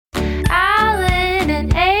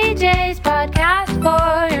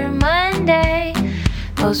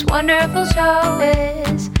most wonderful show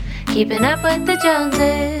is Keeping Up with the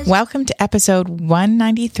Joneses. Welcome to episode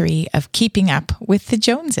 193 of Keeping Up with the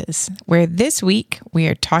Joneses, where this week we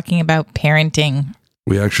are talking about parenting.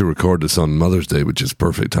 We actually record this on Mother's Day, which is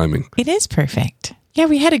perfect timing. It is perfect. Yeah,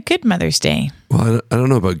 we had a good Mother's Day. Well, I don't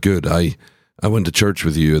know about good. I went to church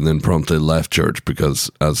with you and then promptly left church because,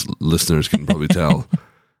 as listeners can probably tell,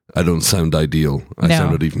 I don't sound ideal. I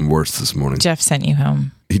sounded even worse this morning. Jeff sent you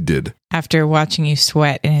home. He did. After watching you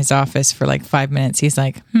sweat in his office for like 5 minutes, he's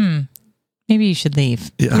like, maybe you should leave.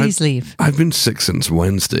 Yeah, Please leave. I've been sick since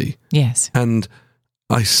Wednesday. Yes. And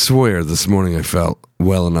I swear this morning I felt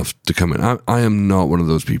well enough to come in. I am not one of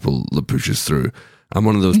those people that pushes through. I'm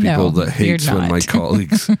one of those people that hates when my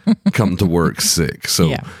colleagues come to work sick. So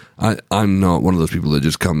yeah. I'm not one of those people that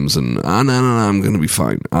just comes and, no, I'm going to be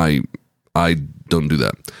fine. I don't do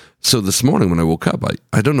that. So this morning when I woke up,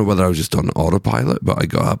 I don't know whether I was just on autopilot, but I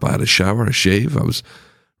got up, I had a shower, a shave, I was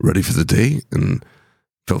ready for the day and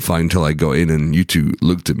felt fine until I got in and you two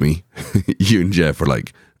looked at me. You and Jeff were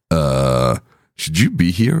like, should you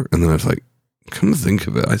be here? And then I was like, come to think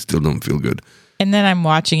of it, I still don't feel good. And then I'm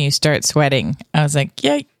watching you start sweating. I was like,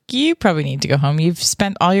 yeah, you probably need to go home. You've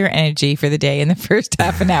spent all your energy for the day in the first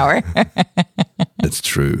half an hour. It's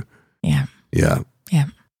true. Yeah. Yeah. Yeah.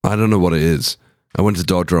 I don't know what it is. I went to the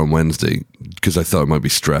doctor on Wednesday because I thought it might be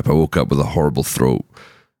strep. I woke up with a horrible throat.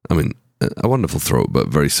 I mean, a wonderful throat, but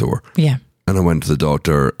very sore. Yeah. And I went to the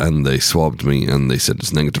doctor and they swabbed me and they said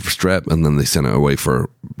it's negative for strep. And then they sent it away for,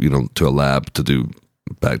 to a lab to do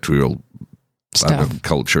bacterial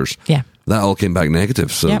cultures. Yeah. That all came back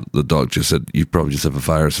negative. So the doc just said, you probably just have a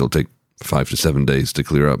virus. It'll take 5 to 7 days to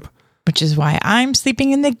clear up. Which is why I'm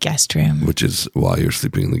sleeping in the guest room. Which is why you're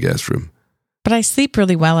sleeping in the guest room. But I sleep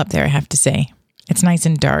really well up there, I have to say. It's nice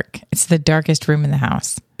and dark. It's the darkest room in the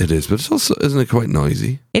house. It is, but it's also, isn't it quite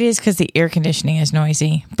noisy? It is because the air conditioning is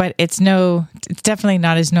noisy, but it's definitely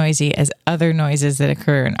not as noisy as other noises that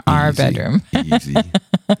occur in our bedroom.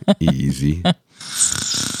 Easy.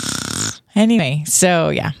 Anyway, so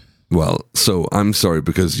yeah. Well, so I'm sorry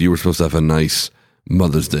because you were supposed to have a nice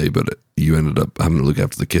Mother's Day, but you ended up having to look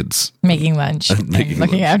after the kids. Making lunch.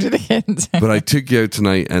 Looking after the kids. But I took you out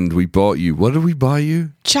tonight and we bought you, what did we buy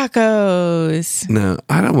you? Chacos. Now,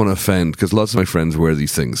 I don't want to offend because lots of my friends wear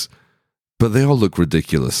these things, but they all look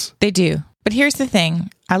ridiculous. They do. But here's the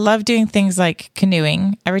thing. I love doing things like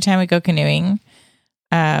canoeing. Every time we go canoeing,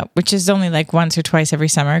 which is only like once or twice every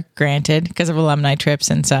summer, granted, because of alumni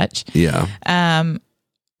trips and such. Yeah.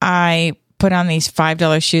 I put on these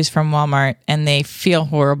 $5 shoes from Walmart and they feel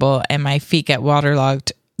horrible and my feet get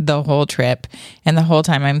waterlogged the whole trip. And the whole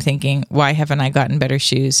time I'm thinking, why haven't I gotten better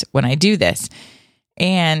shoes when I do this?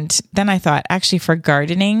 And then I thought, actually for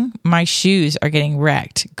gardening, my shoes are getting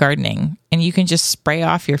wrecked gardening and you can just spray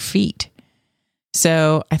off your feet.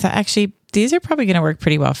 So I thought, actually, these are probably going to work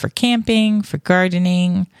pretty well for camping, for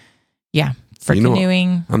gardening. Yeah. For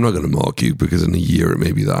canoeing. I'm not going to mock you because in a year it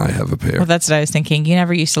may be that I have a pair. Well, that's what I was thinking. You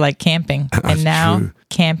never used to like camping. And now, true.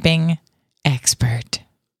 Camping expert.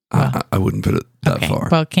 Well, I wouldn't put it that far.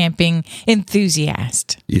 Well, camping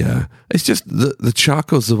enthusiast. Yeah. It's just the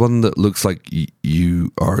Chaco's the one that looks like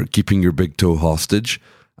you are keeping your big toe hostage.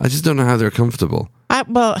 I just don't know how they're comfortable. I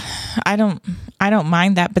don't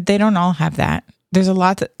mind that, but they don't all have that. There's a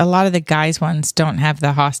lot of the guys' ones don't have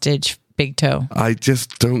the hostage big toe. I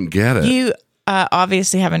just don't get it. You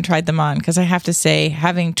obviously haven't tried them on because I have to say,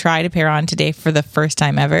 having tried a pair on today for the first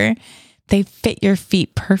time ever, they fit your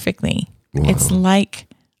feet perfectly. Wow. It's like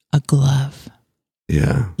a glove.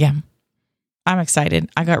 Yeah. Yeah. I'm excited.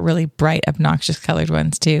 I got really bright, obnoxious colored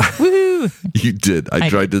ones too. Woohoo! You did. I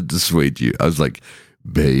tried to dissuade you. I was like,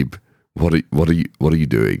 babe, what are you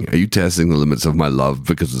doing? Are you testing the limits of my love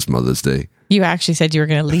because it's Mother's Day? You actually said you were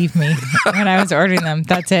going to leave me when I was ordering them.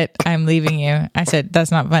 That's it. I'm leaving you. I said,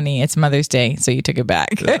 that's not funny. It's Mother's Day. So you took it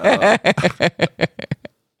back.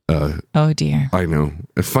 Oh, dear. I know.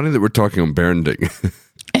 It's funny that we're talking on parenting.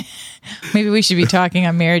 Maybe we should be talking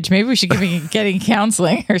on marriage. Maybe we should be getting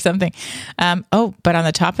counseling or something. But on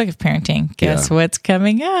the topic of parenting, guess what's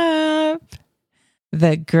coming up?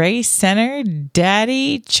 The Grace Center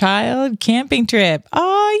Daddy-Child Camping Trip.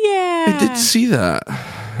 Oh, yeah. I did see that.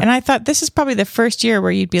 And I thought this is probably the first year where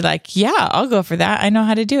you'd be like, yeah, I'll go for that. I know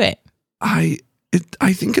how to do it. I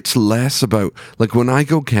think it's less about, like when I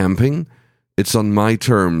go camping, it's on my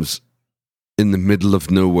terms in the middle of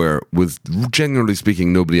nowhere with, generally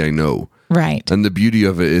speaking, nobody I know. Right. And the beauty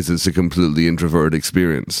of it is it's a completely introverted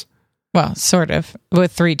experience. Well, sort of,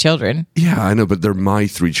 with 3 children. Yeah, I know, but they're my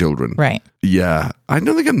 3 children. Right. Yeah, I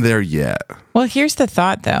don't think I'm there yet. Well, here's the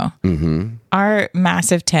thought, though. Mm-hmm. Our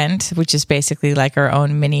massive tent, which is basically like our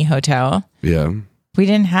own mini hotel. Yeah. We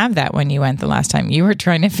didn't have that when you went the last time. You were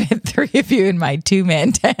trying to fit 3 of you in my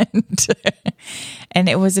 2-man tent. And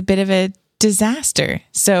it was a bit of a disaster.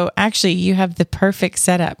 So actually, you have the perfect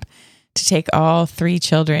setup to take all 3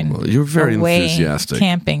 children you're very away enthusiastic.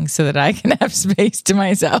 Camping so that I can have space to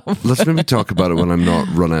myself. Let's maybe talk about it when I'm not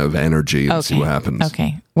run out of energy and see what happens.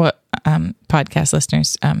 Okay. Well, podcast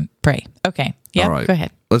listeners, pray. Okay. Yeah, all right. Go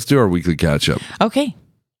ahead. Let's do our weekly catch-up. Okay.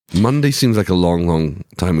 Monday seems like a long, long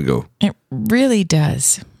time ago. It really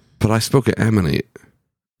does. But I spoke at Emanate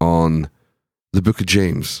on the Book of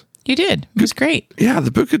James. You did. It was great. Yeah,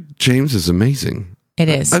 the Book of James is amazing. It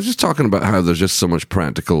is. I was just talking about how there's just so much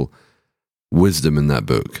practical wisdom in that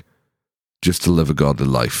book just to live a godly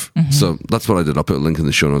life. Mm-hmm. So that's what I did. I'll put a link in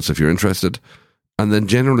the show notes if you're interested. And then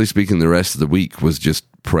generally speaking, the rest of the week was just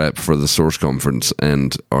prep for the Source Conference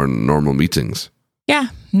and our normal meetings. Yeah,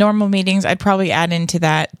 normal meetings. I'd probably add into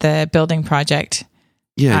that the building project.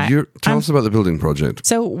 Yeah, tell us about the building project.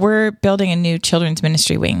 So we're building a new children's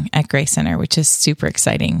ministry wing at Grace Center, which is super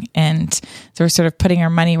exciting. And so we're sort of putting our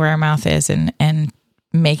money where our mouth is and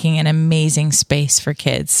making an amazing space for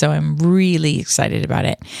kids. So I'm really excited about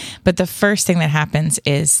it. But the first thing that happens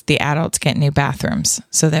is the adults get new bathrooms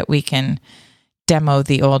so that we can demo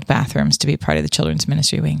the old bathrooms to be part of the children's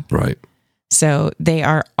ministry wing. Right. So they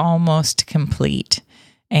are almost complete.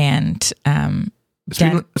 And it's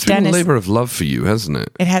been a labor of love for you, hasn't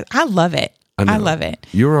it? It has. I love it. I love it.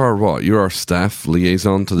 You're our what? You're our staff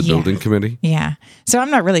liaison to the building committee? Yeah. So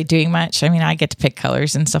I'm not really doing much. I mean, I get to pick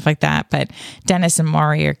colors and stuff like that, but Dennis and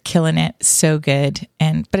Maury are killing it. So good.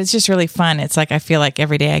 But it's just really fun. It's like, I feel like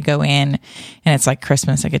every day I go in and it's like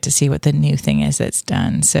Christmas. I get to see what the new thing is that's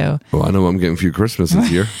done. So. Oh, I know what I'm getting for you Christmas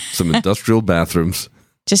this year. Some industrial bathrooms.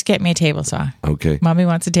 Just get me a table saw. Okay. Mommy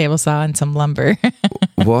wants a table saw and some lumber.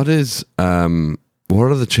 What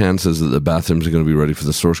are the chances that the bathrooms are going to be ready for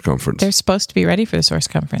the Source Conference? They're supposed to be ready for the Source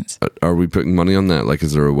Conference. Are we putting money on that? Like,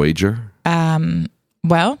 is there a wager?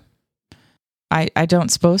 Well, I don't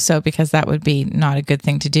suppose so, because that would be not a good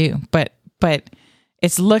thing to do. But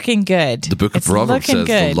it's looking good. The book of Proverbs says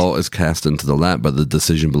the law is cast into the lap, but the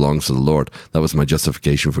decision belongs to the Lord. That was my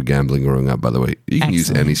justification for gambling growing up, by the way. You can use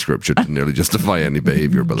any scripture to nearly justify any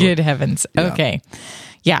behavior, by the way. Good heavens. Yeah. Okay.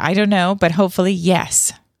 Yeah, I don't know, but hopefully,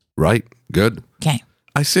 yes. Right. Good. Okay.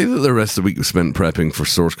 I say that the rest of the week was spent prepping for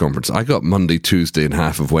Source Conference. I got Monday, Tuesday, and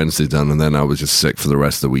half of Wednesday done, and then I was just sick for the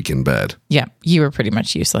rest of the week in bed. Yeah, you were pretty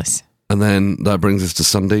much useless. And then that brings us to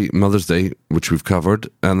Sunday, Mother's Day, which we've covered.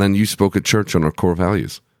 And then you spoke at church on our core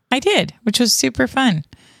values. I did, which was super fun.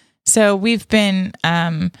 So we've been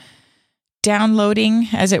downloading,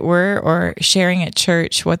 as it were, or sharing at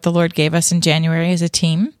church what the Lord gave us in January as a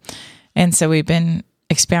team. And so we've been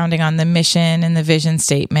expounding on the mission and the vision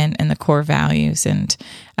statement and the core values. And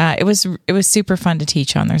it was super fun to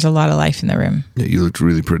teach on. There's a lot of life in the room. Yeah, you looked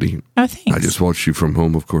really pretty. Oh, thanks. I just watched you from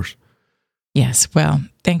home, of course. Yes, well,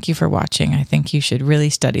 thank you for watching. I think you should really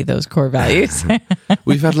study those core values.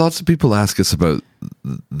 We've had lots of people ask us about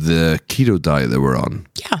the keto diet that we're on.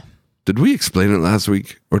 Yeah. Did we explain it last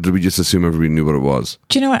week, or did we just assume everybody knew what it was?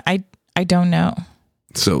 Do you know what? I don't know.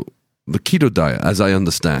 So, the keto diet, as I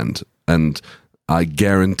understand, and I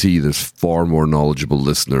guarantee there's far more knowledgeable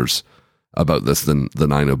listeners about this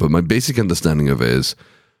than I know, but my basic understanding of it is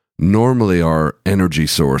normally our energy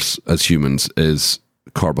source as humans is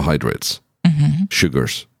carbohydrates,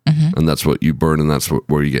 sugars, and that's what you burn, and that's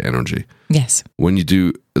where you get energy. Yes. When you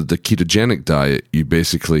do the ketogenic diet, you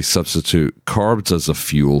basically substitute carbs as a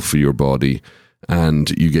fuel for your body, and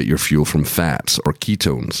you get your fuel from fats or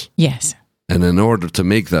ketones. Yes. And in order to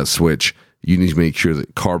make that switch, you need to make sure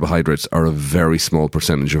that carbohydrates are a very small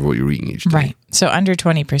percentage of what you're eating each day. Right. So under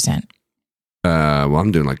 20%. Well,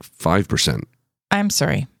 I'm doing like 5%. I'm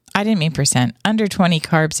sorry. I didn't mean percent. Under 20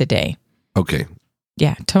 carbs a day. Okay.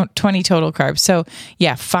 Yeah, 20 total carbs. So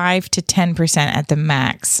yeah, 5 to 10% at the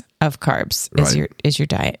max of carbs is your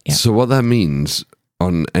diet. Yeah. So what that means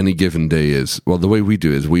on any given day is, well, the way we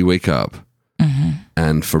do is we wake up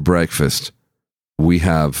and for breakfast we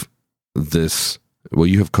have this. Well,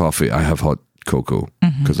 you have coffee. I have hot cocoa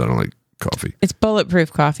because I don't like coffee. It's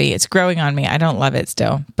bulletproof coffee. It's growing on me. I don't love it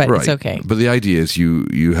still, but it's okay. But the idea is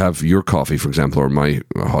you have your coffee, for example, or my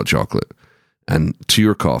hot chocolate, and to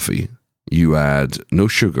your coffee you add no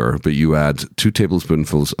sugar, but you add 2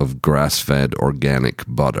 tablespoonfuls of grass-fed organic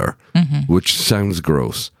butter, which sounds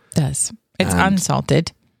gross. It does. It's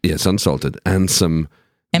unsalted. Yes, unsalted, and some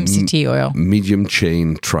MCT oil, medium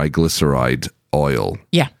chain triglyceride oil.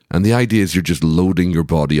 Yeah. And the idea is you're just loading your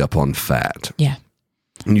body up on fat. Yeah.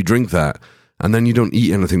 And you drink that, and then you don't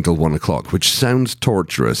eat anything till 1 o'clock, which sounds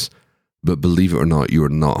torturous, but believe it or not, you are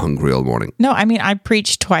not hungry all morning. No, I mean, I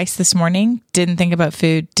preached twice this morning, didn't think about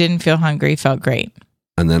food, didn't feel hungry, felt great.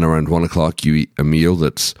 And then around 1 o'clock, you eat a meal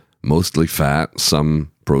that's mostly fat,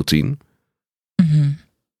 some protein. Mm-hmm.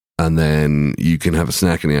 And then you can have a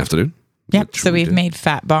snack in the afternoon. Yep. So we've made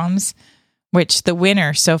fat bombs, which the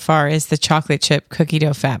winner so far is the chocolate chip cookie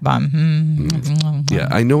dough fat bomb. Mm-hmm. Yeah,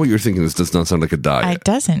 I know what you're thinking. This does not sound like a diet. It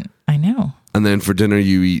doesn't. I know. And then for dinner,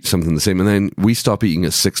 you eat something the same. And then we stop eating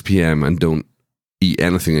at 6 p.m. and don't eat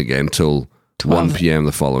anything again till 1 p.m.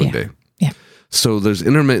 the following day. Yeah. So there's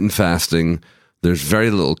intermittent fasting. There's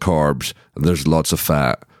very little carbs. And there's lots of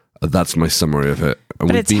fat. That's my summary of it. And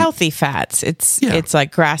but it's healthy fats. It's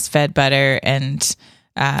like grass-fed butter and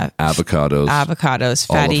avocados,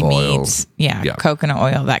 fatty meats, coconut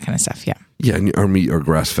oil, that kind of stuff. Yeah. Yeah, and our meat are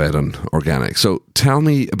grass-fed and organic. So tell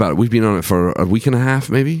me about it. We've been on it for a week and a half,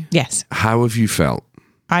 maybe? Yes. How have you felt?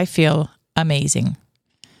 I feel amazing.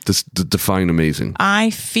 Just define amazing. I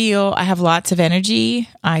feel I have lots of energy.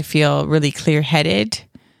 I feel really clear-headed.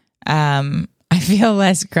 I feel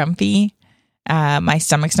less grumpy. My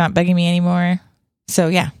stomach's not bugging me anymore. So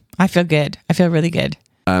yeah, I feel good. I feel really good.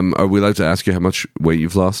 Are we allowed to ask you how much weight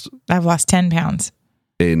you've lost? I've lost 10 pounds.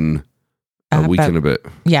 In a week and a bit?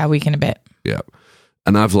 Yeah, a week and a bit. Yeah.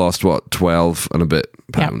 And I've lost, 12 and a bit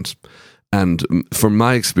pounds. Yep. And from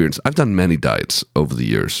my experience, I've done many diets over the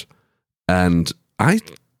years. And I,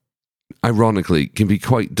 ironically, can be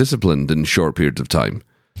quite disciplined in short periods of time.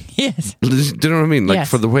 Yes. Do you know what I mean? Like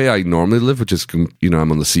for the way I normally live, which is,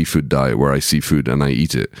 I'm on the seafood diet where I see food and I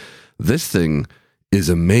eat it. This thing is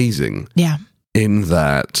amazing. Yeah. In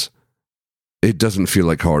that it doesn't feel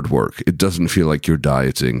like hard work. It doesn't feel like you're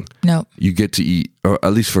dieting. No. You get to eat, or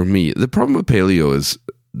at least for me, the problem with paleo is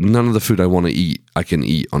none of the food I want to eat, I can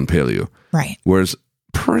eat on paleo. Right. Whereas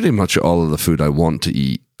pretty much all of the food I want to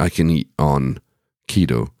eat, I can eat on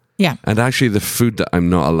keto. Yeah. And actually the food that I'm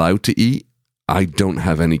not allowed to eat, I don't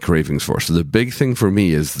have any cravings for. So the big thing for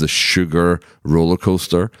me is the sugar roller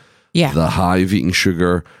coaster. Yeah. The high of eating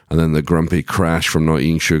sugar, and then the grumpy crash from not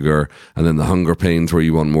eating sugar, and then the hunger pains where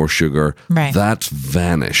you want more sugar. Right. That's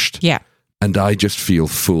vanished. Yeah. And I just feel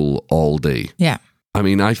full all day. Yeah. I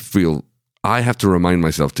mean, I feel I have to remind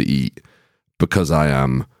myself to eat because I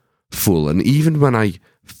am full. And even when I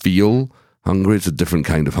feel hungry, it's a different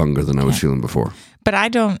kind of hunger than I was feeling before. But I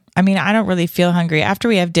don't really feel hungry. After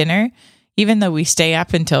we have dinner, even though we stay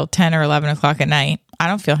up until 10 or 11 o'clock at night, I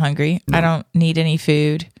don't feel hungry. No. I don't need any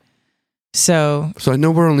food. So I know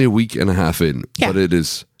we're only a week and a half in, but it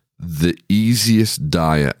is the easiest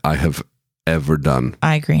diet I have ever done.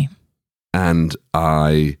 I agree. And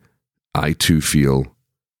I too feel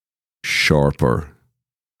sharper.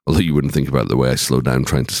 Although you wouldn't think about the way I slow down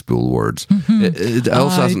trying to spool words. Mm-hmm. It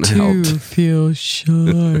also hasn't helped. I feel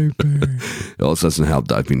sharper. It also hasn't helped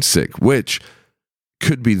that I've been sick, which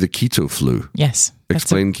could be the keto flu. Yes.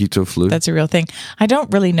 Explain keto flu. That's a real thing. I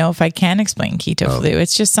don't really know if I can explain keto flu.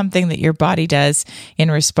 It's just something that your body does in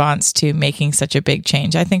response to making such a big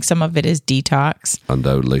change. I think some of it is detox.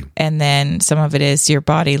 Undoubtedly. And then some of it is your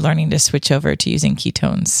body learning to switch over to using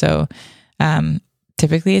ketones. So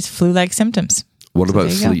typically it's flu-like symptoms. What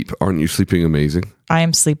about sleep? Go. Aren't you sleeping amazing? I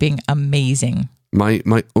am sleeping amazing. My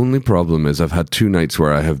only problem is I've had 2 nights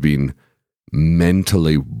where I have been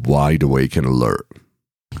mentally wide awake and alert.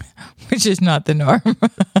 Which is not the norm.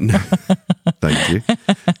 Thank you.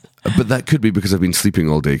 But that could be because I've been sleeping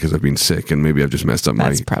all day because I've been sick and maybe I've just messed up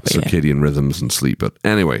my circadian rhythms and sleep. But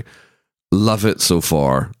anyway, love it so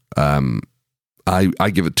far. I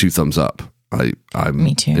give it 2 thumbs up. I'm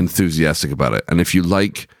Me too. Enthusiastic about it. And if you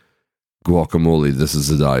like guacamole, this is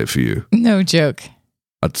the diet for you. No joke.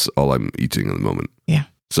 That's all I'm eating at the moment. Yeah.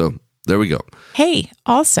 So there we go. Hey,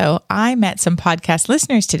 also, I met some podcast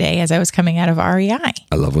listeners today as I was coming out of REI.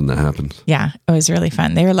 I love when that happens. Yeah, it was really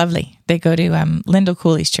fun. They were lovely. They go to Lyndall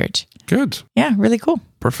Cooley's church. Good. Yeah, really cool.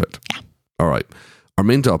 Perfect. Yeah. All right. Our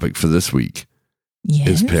main topic for this week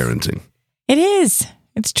is parenting. It is.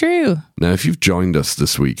 It's true. Now, if you've joined us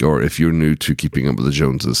this week, or if you're new to Keeping Up with the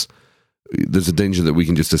Joneses, there's a danger that we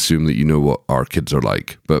can just assume that you know what our kids are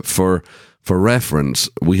like. But for reference,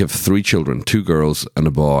 we have 3 children, 2 girls and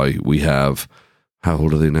a boy. We have, how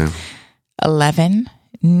old are they now? 11,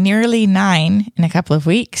 nearly 9 in a couple of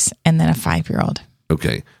weeks, and then a 5-year-old.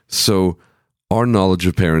 Okay, so our knowledge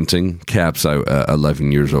of parenting caps out at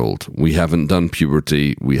 11 years old. We haven't done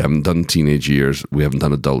puberty. We haven't done teenage years. We haven't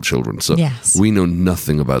done adult children. So we know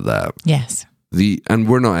nothing about that. Yes. And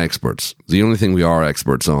we're not experts. The only thing we are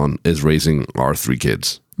experts on is raising our 3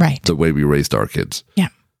 kids. Right. The way we raised our kids. Yeah.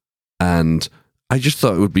 And I just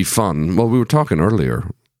thought it would be fun. Well, we were talking earlier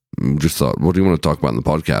just thought, what do you want to talk about in the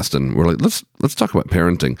podcast? And we're like, let's talk about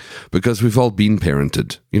parenting, because we've all been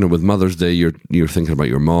parented. With Mother's Day, you're thinking about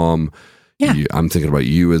your mom. Yeah. I'm thinking about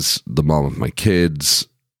you as the mom of my kids.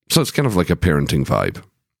 So it's kind of like a parenting vibe.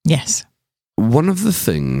 Yes. One of the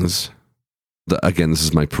things that, again, this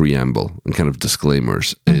is my preamble and kind of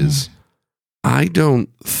disclaimers, is I don't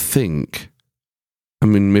think,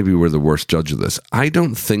 maybe we're the worst judge of this. I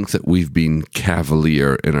don't think that we've been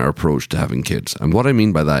cavalier in our approach to having kids. And what I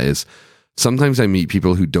mean by that is, sometimes I meet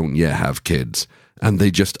people who don't yet have kids, and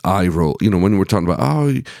they just eye roll. When we're talking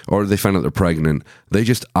about, or they find out they're pregnant, they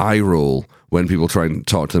just eye roll when people try and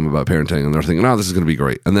talk to them about parenting, and they're thinking, this is going to be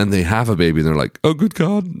great. And then they have a baby and they're like, oh, good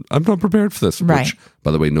God, I'm not prepared for this. Right. Which,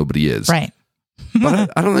 by the way, nobody is. Right.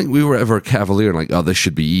 But I don't think we were ever cavalier, like, this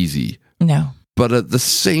should be easy. No. But at the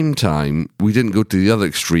same time, we didn't go to the other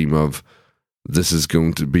extreme of, this is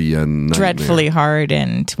going to be a nightmare. Dreadfully hard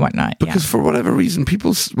and whatnot. Because for whatever reason,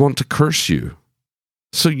 people want to curse you.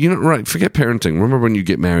 So, right, forget parenting. Remember when you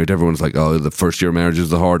get married, everyone's like, the first year of marriage is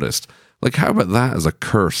the hardest. Like, how about that as a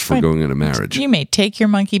curse for going into marriage? You may take your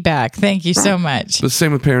monkey back. Thank you so much. The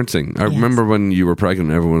same with parenting. I remember when you were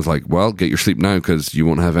pregnant, everyone was like, well, get your sleep now because you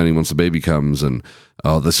won't have any once the baby comes. And,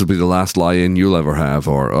 this will be the last lie-in you'll ever have.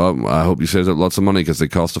 Or, I hope you save up lots of money because they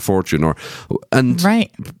cost a fortune.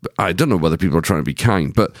 Right. I don't know whether people are trying to be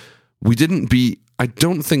kind, but I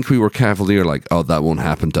don't think we were cavalier like, that won't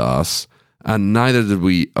happen to us. And neither did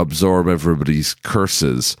we absorb everybody's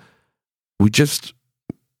curses. We just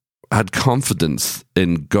had confidence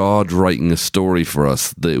in God writing a story for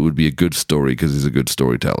us that it would be a good story because he's a good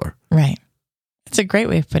storyteller. Right. That's a great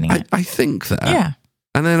way of putting it. I think that. Yeah.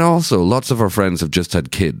 And then also, lots of our friends have just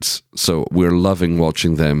had kids. So we're loving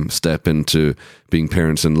watching them step into being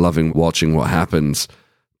parents and loving watching what happens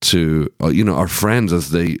to our friends as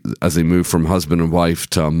they move from husband and wife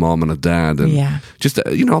to a mom and a dad, and just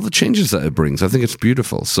all the changes that it brings. I think it's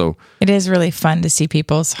beautiful. So it is really fun to see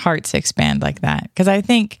people's hearts expand like that, because I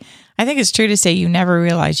think it's true to say you never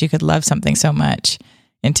realize you could love something so much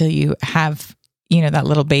until you have that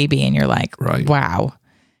little baby and you're like, right. Wow,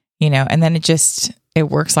 and then it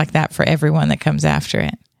works like that for everyone that comes after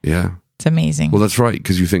it. Yeah, it's amazing. Well, that's right,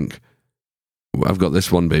 because you think, I've got this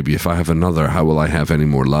one baby. If I have another, how will I have any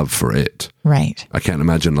more love for it? Right. I can't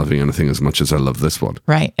imagine loving anything as much as I love this one.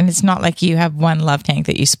 Right. And it's not like you have one love tank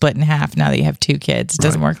that you split in half now that you have two kids. It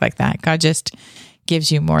doesn't work like that. God just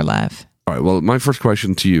gives you more love. All right. Well, my first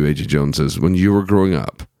question to you, AJ Jones, is when you were growing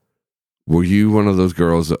up, were you one of those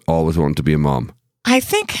girls that always wanted to be a mom? I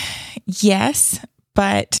think yes,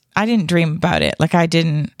 but I didn't dream about it. Like I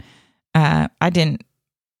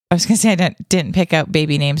was going to say I didn't pick out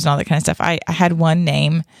baby names and all that kind of stuff. I had one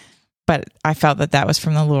name, but I felt that was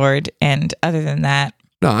from the Lord. And other than that...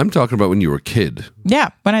 No, I'm talking about when you were a kid. Yeah.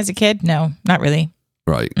 When I was a kid, no, not really.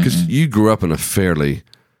 Right. Because you grew up in a fairly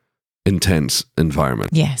intense environment.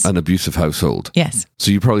 Yes. An abusive household. Yes.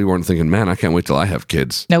 So you probably weren't thinking, man, I can't wait till I have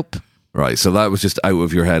kids. Nope. Right. So that was just out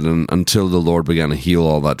of your head. And until the Lord began to heal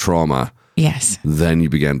all that trauma. Yes. Then you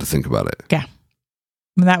began to think about it. Yeah.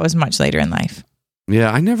 That was much later in life.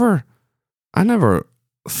 Yeah, I never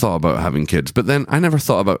thought about having kids, but then I never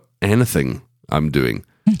thought about anything I'm doing.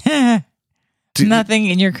 Nothing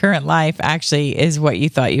in your current life actually is what you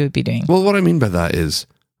thought you would be doing. Well, what I mean by that is,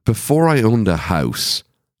 before I owned a house,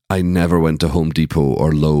 I never went to Home Depot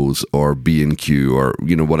or Lowe's or B&Q or,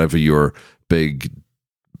 whatever your big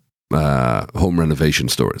home renovation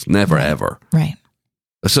store is. Never, ever. Right.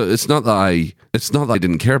 So it's not that I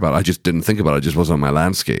didn't care about it. I just didn't think about it. It just wasn't on my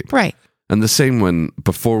landscape. Right. And the same when,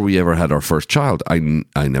 before we ever had our first child, I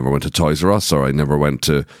never went to Toys R Us, or I never went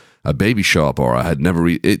to a baby shop, or I had never,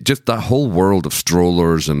 just that whole world of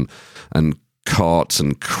strollers and cots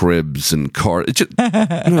and cribs and cars,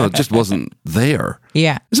 it just wasn't there.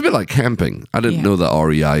 Yeah. It's a bit like camping. I didn't know that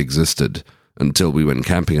REI existed until we went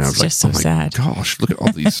camping. And I was just like, so sad. Gosh, look at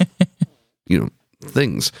all these,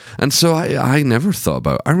 things. And so I never thought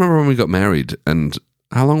about, I remember when we got married, and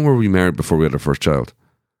how long were we married before we had our first child?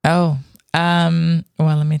 Oh, well,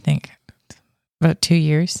 let me think. About 2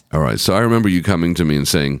 years. All right. So I remember you coming to me and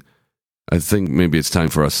saying, I think maybe it's time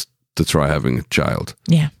for us to try having a child.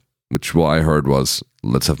 Yeah. Which what I heard was,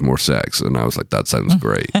 let's have more sex. And I was like, that sounds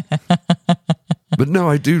great. But no,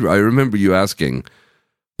 I do. I remember you asking,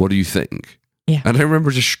 what do you think? Yeah. And I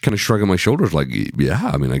remember just kind of shrugging my shoulders like,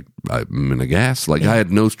 yeah, I guess. Like, I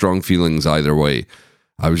had no strong feelings either way.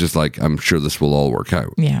 I was just like, I'm sure this will all work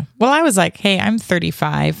out. Yeah. Well, I was like, hey, I'm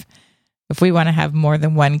 35. If we want to have more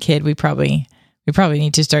than one kid, we probably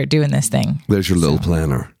need to start doing this thing. There's your little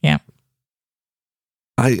planner. Yeah.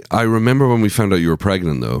 I remember when we found out you were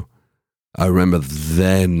pregnant, though. I remember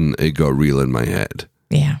then it got real in my head.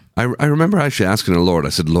 Yeah. I remember actually asking the Lord, I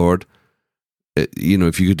said, Lord,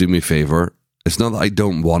 if you could do me a favor, it's not that I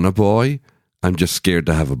don't want a boy, I'm just scared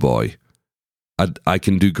to have a boy. I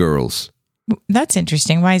can do girls. That's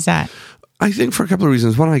interesting. Why is that? I think for a couple of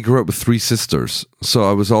reasons. One, I grew up with 3 sisters, so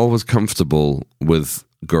I was always comfortable with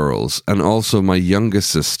girls. And also my youngest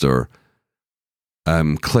sister,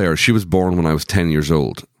 Claire, she was born when I was 10 years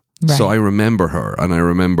old. Right. So I remember her, and I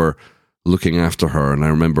remember looking after her, and I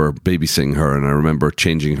remember babysitting her, and I remember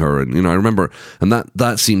changing her, and I remember, and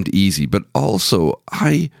that seemed easy. But also,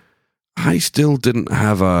 I still didn't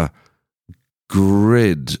have a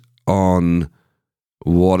grid on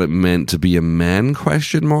what it meant to be a man, ?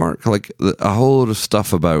 Like a whole lot of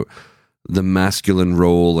stuff about the masculine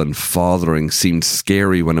role and fathering seemed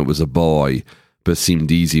scary when it was a boy, but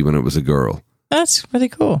seemed easy when it was a girl. That's really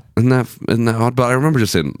cool. Isn't that odd? But I remember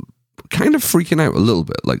just saying, kind of freaking out a little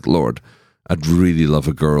bit, like, Lord, I'd really love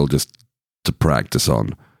a girl just to practice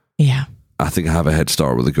on. Yeah. I think I have a head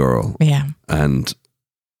start with a girl. Yeah. And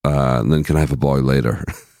then can I have a boy later?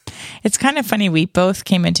 It's kind of funny. We both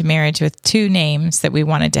came into marriage with 2 names that we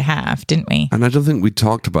wanted to have, didn't we? And I don't think we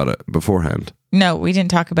talked about it beforehand. No, we didn't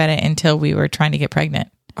talk about it until we were trying to get pregnant.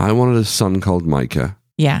 I wanted a son called Micah.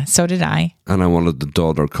 Yeah, so did I. And I wanted the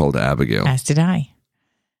daughter called Abigail. As did I.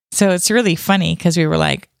 So it's really funny because we were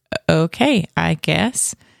like, okay, I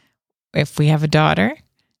guess if we have a daughter,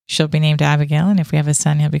 she'll be named Abigail. And if we have a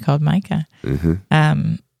son, he'll be called Micah.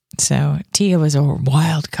 Mm-hmm. So Tia was a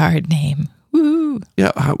wild card name. Woo!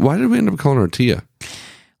 Yeah, why did we end up calling her Tia?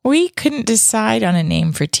 We couldn't decide on a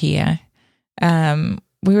name for Tia.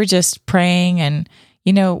 We were just praying, and,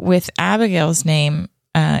 with Abigail's name,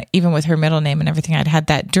 even with her middle name and everything, I'd had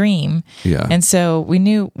that dream. Yeah. And so we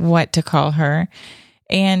knew what to call her.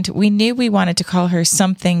 And we knew we wanted to call her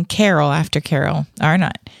something Carol after Carol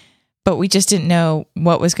Arnott. But we just didn't know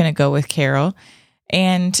what was going to go with Carol.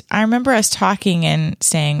 And I remember us talking and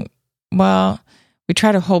saying, well, we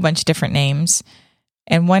tried a whole bunch of different names.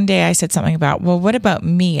 And one day I said something about, well, what about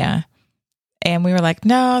Mia? And we were like,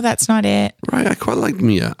 no, that's not it. Right. I quite liked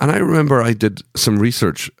Mia. And I remember I did some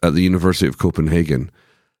research at the University of Copenhagen.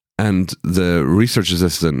 And the research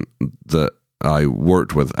assistant that I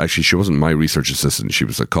worked with, actually, she wasn't my research assistant. She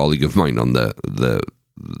was a colleague of mine on the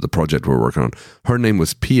project we're working on. Her name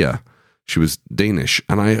was Pia. She was Danish.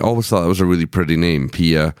 And I always thought that was a really pretty name,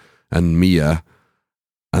 Pia and Mia.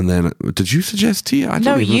 And then, did you suggest Tia?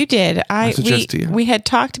 No, you did. We had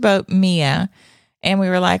talked about Mia, and we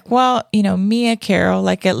were like, well, Mia Carol,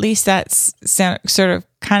 like at least that's sort of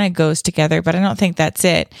kind of goes together, but I don't think that's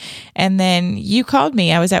it. And then you called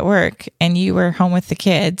me. I was at work, and you were home with the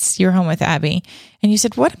kids. You were home with Abby, and you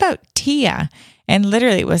said, what about Tia? And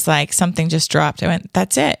literally it was like something just dropped. I went,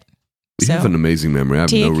 that's it. You have an amazing memory. I have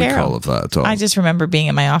Tia no Carol. recall of that at all. I just remember being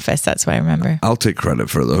in my office. That's why I remember. I'll take credit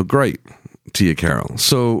for it, though. Great. Tia Carol.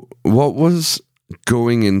 So what was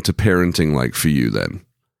going into parenting like for you then?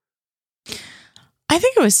 I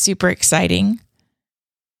think it was super exciting.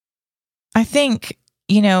 I think,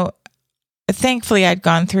 thankfully I'd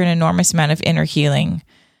gone through an enormous amount of inner healing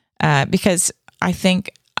because I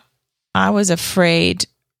think I was afraid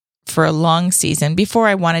for a long season before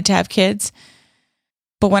I wanted to have kids.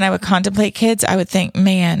 But when I would contemplate kids, I would think,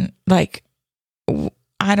 man, like,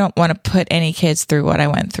 I don't want to put any kids through what I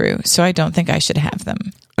went through, so I don't think I should have them.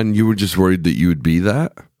 And you were just worried that you would be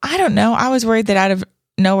that? I don't know. I was worried that out of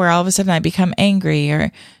nowhere, all of a sudden I become angry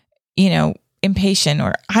or, impatient,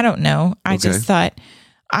 or I don't know. I just thought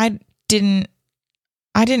I didn't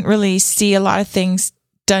really see a lot of things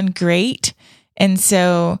done great. And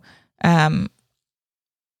so I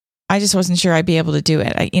just wasn't sure I'd be able to do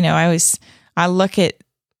it. I look at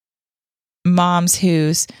moms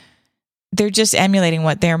they're just emulating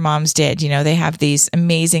what their moms did. They have these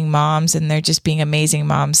amazing moms, and they're just being amazing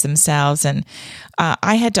moms themselves. And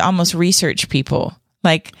I had to almost research people.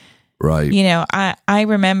 Like, right. I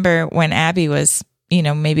remember when Abby was,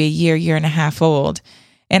 maybe a year and a half old,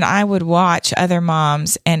 and I would watch other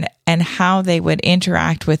moms and how they would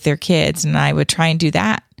interact with their kids. And I would try and do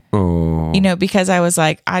that, because I was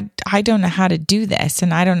like, I don't know how to do this,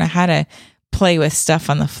 and I don't know how to play with stuff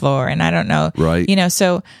on the floor, and I don't know, right?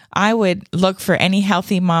 So I would look for any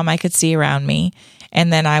healthy mom I could see around me,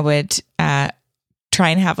 and then I would try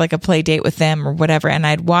and have like a play date with them or whatever, and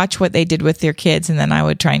I'd watch what they did with their kids, and then I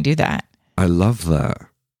would try and do that. I love that.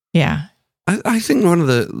 Yeah. I think one of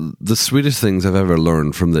the sweetest things I've ever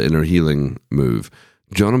learned from the inner healing move,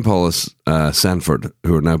 John and Paulus Sanford,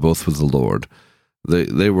 who are now both with the Lord,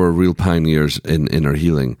 they were real pioneers in inner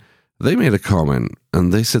healing. They made a comment,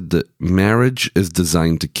 and they said that marriage is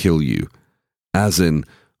designed to kill you. As in,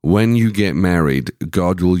 when you get married,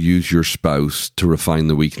 God will use your spouse to refine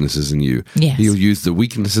the weaknesses in you. Yes. He'll use the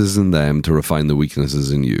weaknesses in them to refine the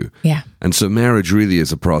weaknesses in you. Yeah. And so marriage really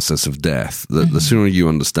is a process of death. The sooner you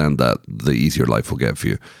understand that, the easier life will get for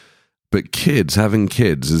you. But having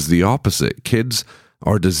kids is the opposite. Kids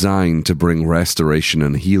are designed to bring restoration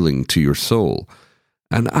and healing to your soul.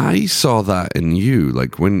 And I saw that in you.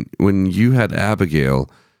 Like when you had Abigail,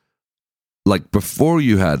 like before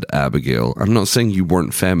you had Abigail, I'm not saying you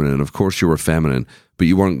weren't feminine. Of course you were feminine, but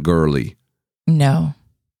you weren't girly. No.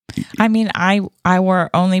 I mean, I wore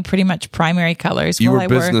only pretty much primary colors. You were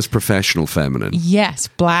business professional feminine. Yes,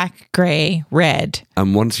 black, gray, red.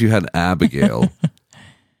 And once you had Abigail,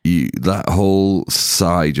 that whole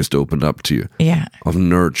side just opened up to you. Yeah. Of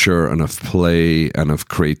nurture and of play and of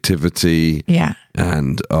creativity. Yeah.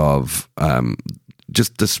 And of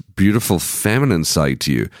just this beautiful feminine side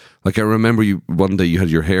to you. Like I remember one day you had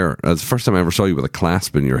your hair, the first time I ever saw you with a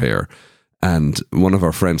clasp in your hair. And one of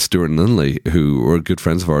our friends, Stuart and Lindley, who were good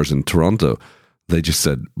friends of ours in Toronto, they just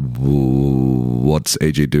said, what's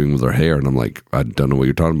AJ doing with her hair? And I'm like, I don't know what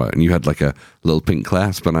you're talking about. And you had like a little pink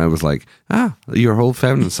clasp. And I was like, your whole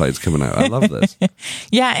feminine side's coming out. I love this.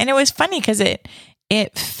 Yeah. And it was funny because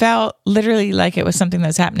it felt literally like it was something that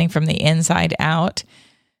was happening from the inside out.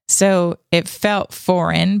 So it felt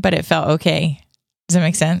foreign, but it felt okay. Does that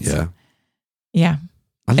make sense? Yeah. Yeah.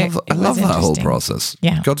 I love that whole process.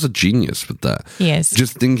 Yeah. God's a genius with that. He is.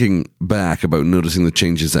 Just thinking back about noticing the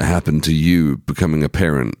changes that happened to you becoming a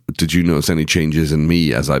parent, did you notice any changes in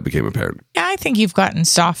me as I became a parent? Yeah, I think you've gotten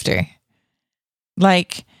softer.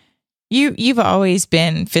 Like you've always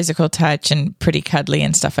been physical touch and pretty cuddly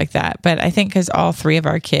and stuff like that. But I think because all three of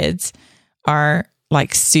our kids are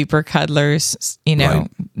like super cuddlers, Right.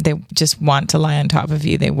 They just want to lie on top of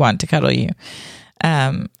you. They want to cuddle you.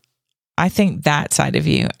 I think that side of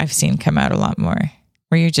you I've seen come out a lot more,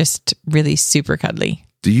 where you're just really super cuddly.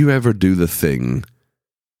 Do you ever do the thing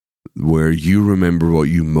where you remember what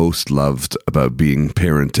you most loved about being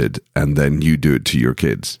parented and then you do it to your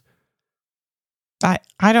kids?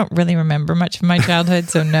 I don't really remember much of my childhood,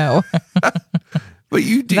 so no. But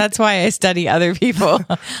you do. That's why I study other people.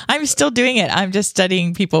 I'm still doing it. I'm just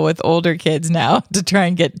studying people with older kids now to try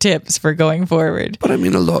and get tips for going forward. But I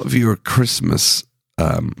mean, a lot of your Christmas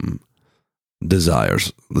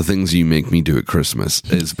desires, the things you make me do at Christmas,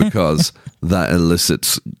 is because that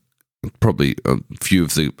elicits probably a few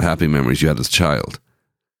of the happy memories you had as a child.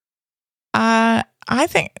 I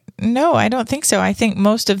think, no, I don't think so. I think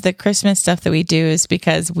most of the Christmas stuff that we do is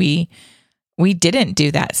because we didn't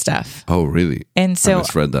do that stuff. Oh, really? And so I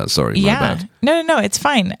misread that. Sorry, yeah. my bad. No, it's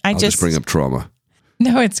fine. I'll just bring up trauma.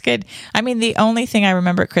 No, it's good. I mean, the only thing I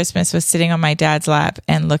remember at Christmas was sitting on my dad's lap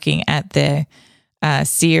and looking at the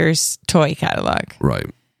Sears toy catalog. Right.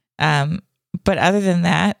 But other than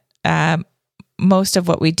that, most of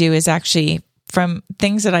what we do is actually from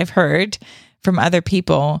things that I've heard from other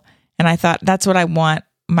people. And I thought that's what I want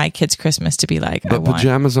my kids' Christmas to be like. But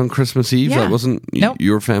pajamas on Christmas Eve, that wasn't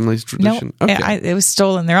your family's tradition? Nope. Okay. It was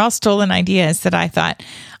stolen. They're all stolen ideas that I thought,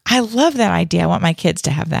 I love that idea. I want my kids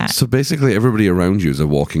to have that. So basically everybody around you is a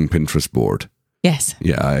walking Pinterest board. Yes.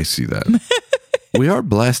 Yeah, I see that. We are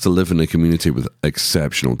blessed to live in a community with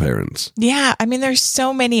exceptional parents. Yeah. I mean, there's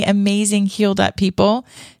so many amazing healed up people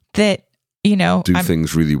that, do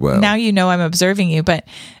things really well. Now I'm observing you, but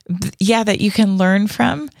yeah, that you can learn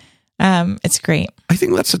from. It's great. I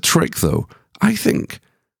think that's a trick, though. I think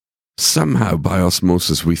somehow by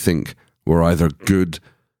osmosis, we think we're either good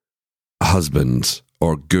husbands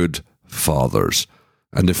or good fathers.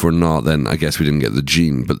 And if we're not, then I guess we didn't get the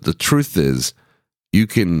gene. But the truth is, you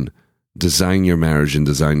can design your marriage and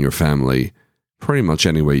design your family pretty much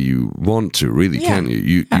any way you want to, really, can't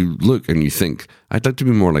you? You look and you think, I'd like to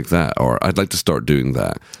be more like that, or I'd like to start doing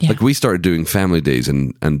that. Yeah. Like we started doing family days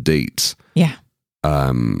and dates. Yeah.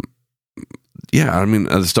 Yeah, I mean,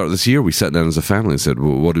 at the start of this year, we sat down as a family and said,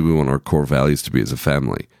 well, what do we want our core values to be as a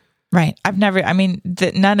family? Right.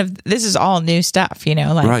 None of this is all new stuff,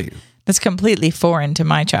 right. That's completely foreign to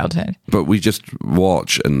my childhood. But we just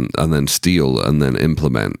watch and then steal and then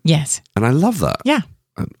implement. Yes. And I love that. Yeah.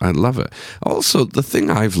 I love it. Also, the thing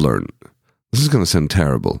I've learned, this is going to sound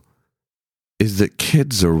terrible, is that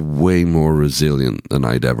kids are way more resilient than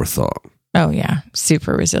I'd ever thought. Oh, yeah.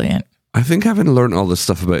 Super resilient. I think having learned all this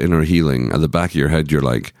stuff about inner healing, at the back of your head, you're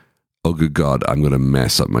like, oh, good God, I'm going to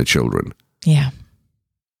mess up my children. Yeah.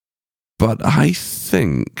 But I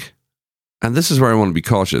think, and this is where I want to be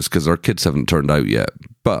cautious because our kids haven't turned out yet,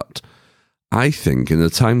 but I think in the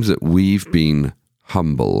times that we've been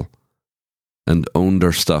humble and owned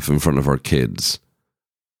our stuff in front of our kids,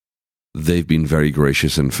 they've been very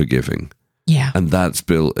gracious and forgiving. Yeah. And that's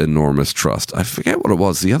built enormous trust. I forget what it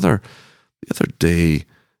was. The other day,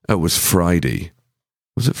 it was Friday.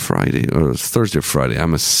 Was it Friday? Or it was Thursday or Friday.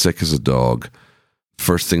 I'm as sick as a dog.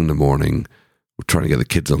 First thing in the morning, we're trying to get the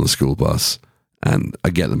kids on the school bus. And I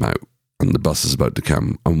get them out. And the bus is about to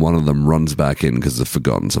come. And one of them runs back in because they've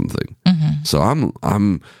forgotten something. Mm-hmm. So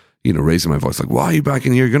I'm raising my voice like, why are you back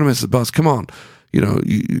in here? You're going to miss the bus. Come on. You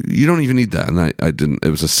don't even need that. And I didn't, it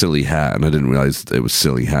was a silly hat, and I didn't realize it was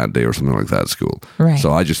silly hat day or something like that at school. Right.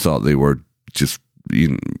 So I just thought they were just,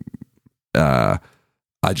 I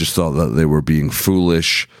just thought that they were being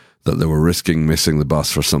foolish, that they were risking missing the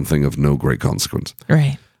bus for something of no great consequence.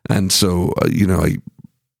 Right. And so,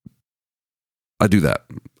 I do that.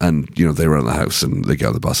 And, they run the house and they get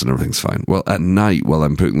on the bus and everything's fine. Well, at night, while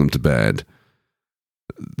I'm putting them to bed,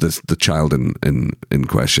 the child in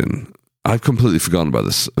question, I've completely forgotten about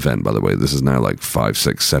this event, by the way. This is now like 5,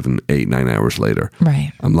 6, 7, 8, 9 hours later.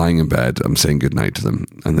 Right. I'm lying in bed. I'm saying goodnight to them.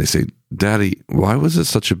 And they say, Daddy, why was it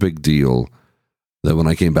such a big deal that when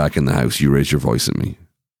I came back in the house, you raised your voice at me?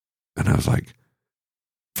 And I was like,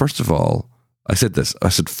 first of all, I said,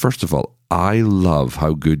 first of all, I love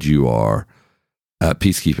how good you are at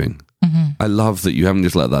peacekeeping. Mm-hmm. I love that you haven't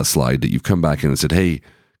just let that slide, that you've come back in and said, hey,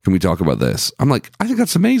 can we talk about this? I'm like, I think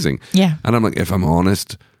that's amazing. Yeah. And I'm like, if I'm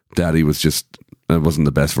honest, Daddy wasn't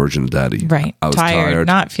the best version of Daddy. Right. I was tired,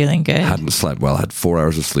 not feeling good. Hadn't slept well, had 4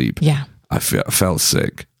 hours of sleep. Yeah. I felt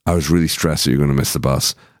sick. I was really stressed that you were going to miss the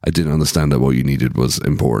bus. I didn't understand that what you needed was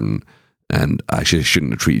important, and I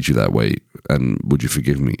shouldn't have treated you that way, and would you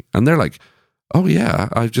forgive me? And they're like, oh yeah,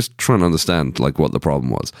 I was just trying to understand like what the problem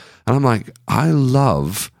was. And I'm like, I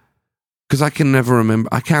love, because I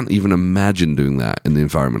can't even imagine doing that in the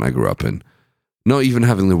environment I grew up in. Not even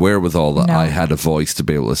having the wherewithal that I had a voice to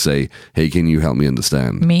be able to say, hey, can you help me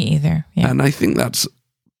understand? Me either. Yeah. And I think that's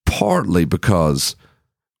partly because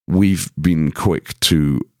we've been quick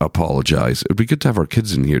to apologize. It'd be good to have our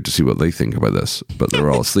kids in here to see what they think about this, but they're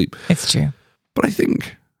all asleep. It's true. But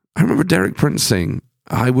I remember Derek Prince saying,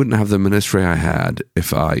 I wouldn't have the ministry I had if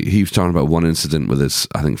he was talking about one incident with his,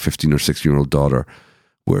 I think, 15 or 16-year-old daughter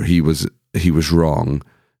where he was wrong.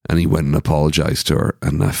 And he went and apologized to her.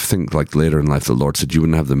 And I think like later in life, the Lord said, you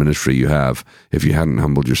wouldn't have the ministry you have if you hadn't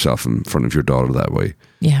humbled yourself in front of your daughter that way.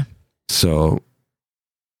 Yeah. So,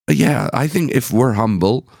 yeah, I think if we're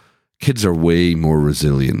humble, kids are way more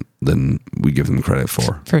resilient than we give them credit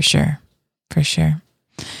for. For sure. For sure.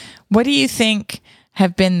 What do you think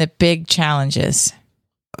have been the big challenges?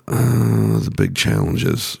 The big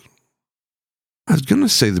challenges. I was going to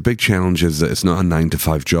say the big challenge is that it's not a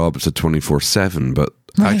 9-to-5 job, it's a 24/7, but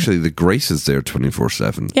actually the grace is there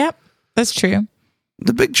 24/7. Yep, that's true.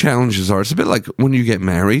 The big challenges are, it's a bit like when you get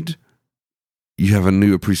married, you have a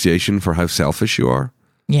new appreciation for how selfish you are.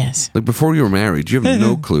 Yes. Like before you were married, you have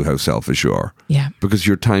no clue how selfish you are. Yeah. Because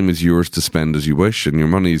your time is yours to spend as you wish, and your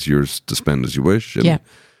money is yours to spend as you wish. And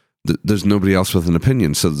there's nobody else with an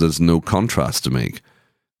opinion, so there's no contrast to make.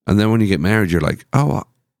 And then when you get married, you're like, oh,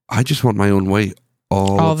 I just want my own way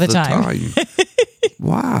all the time.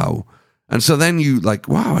 Wow. And so then you like,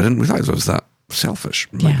 wow, I didn't realize I was that selfish.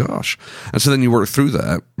 Oh my gosh. And so then you work through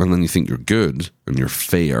that, and then you think you're good and you're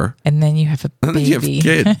fair. And then you have a baby. And then you have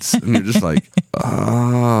kids. And you're just like,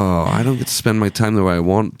 oh, I don't get to spend my time the way I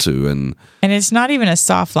want to. And it's not even a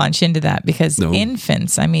soft launch into that, because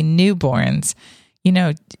infants, newborns,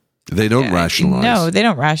 they don't rationalize. No, they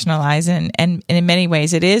don't rationalize. And in many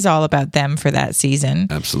ways, it is all about them for that season.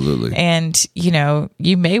 Absolutely. And,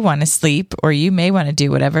 you may want to sleep or you may want to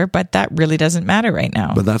do whatever, but that really doesn't matter right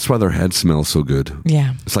now. But that's why their heads smell so good.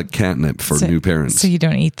 Yeah. It's like catnip for new parents. So you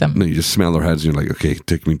don't eat them. No, you just smell their heads and you're like, okay,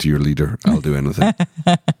 take me to your leader. I'll do anything.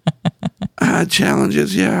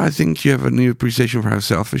 Challenges. Yeah, I think you have a new appreciation for how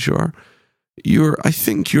selfish you are. I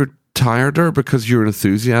think you're tireder because your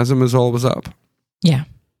enthusiasm is always up. Yeah.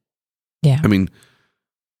 Yeah.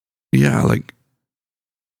 Like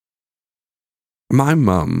my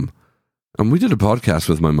mum, and we did a podcast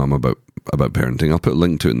with my mum about parenting. I'll put a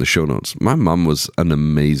link to it in the show notes. My mum was an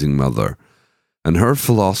amazing mother, and her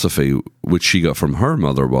philosophy, which she got from her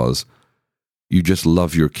mother, was you just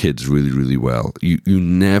love your kids really, really well. You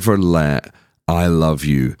never let I love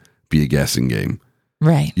you be a guessing game.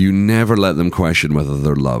 Right. You never let them question whether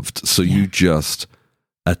they're loved. So you just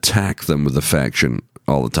attack them with affection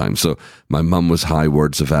all the time. So my mum was high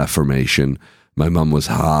words of affirmation. My mum was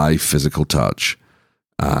high physical touch.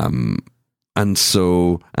 And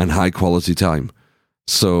high quality time.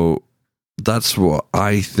 So that's what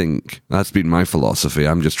I think. That's been my philosophy.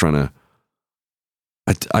 I'm just trying to,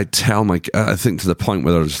 I think to the point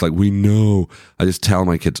where they're just like, we know. I just tell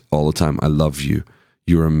my kids all the time, I love you.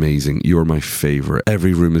 You're amazing. You're my favorite.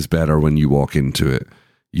 Every room is better when you walk into it.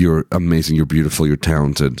 You're amazing. You're beautiful. You're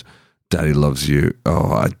talented. Daddy loves you.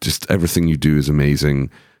 Oh, everything you do is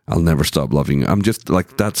amazing. I'll never stop loving you. I'm just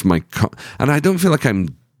like, that's my, and I don't feel like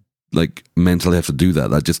I'm like mentally have to do that.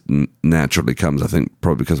 That just naturally comes, I think,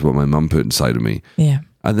 probably because of what my mum put inside of me. Yeah.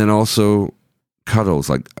 And then also cuddles.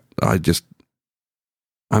 Like,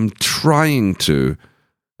 I'm trying to,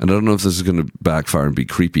 and I don't know if this is going to backfire and be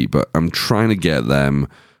creepy, but I'm trying to get them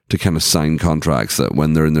to kind of sign contracts that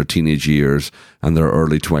when they're in their teenage years and their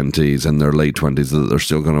early 20s and their late 20s, that they're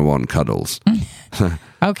still going to want cuddles.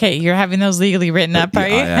 Okay, you're having those legally written up, are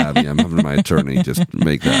you? I am. Yeah, I'm having my attorney just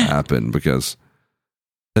make that happen, because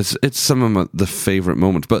it's some of the favorite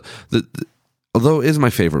moments. But although it is my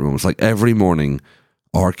favorite moments, like every morning,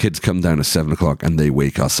 our kids come down at 7 o'clock and they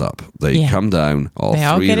wake us up. They come down, all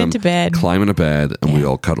three get of them into bed, climb into bed, and we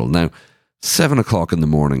all cuddle. Now, 7 o'clock in the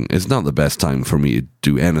morning is not the best time for me to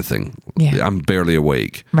do anything. Yeah. I'm barely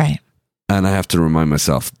awake. Right. And I have to remind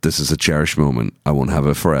myself, this is a cherished moment. I won't have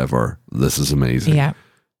it forever. This is amazing. Yeah.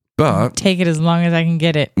 But take it as long as I can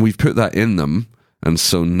get it. We've put that in them, and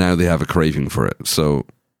so now they have a craving for it. So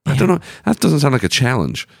I don't know. That doesn't sound like a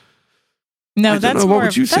challenge. No, that's more. What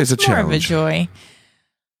would you say is a challenge? More of a joy.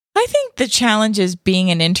 I think the challenge is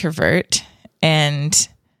being an introvert and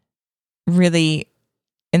really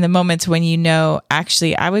in the moments when you know,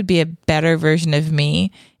 actually, I would be a better version of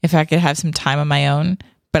me if I could have some time on my own,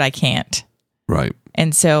 but I can't. Right.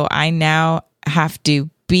 And so I now have to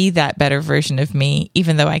be that better version of me,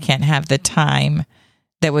 even though I can't have the time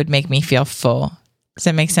that would make me feel full. Does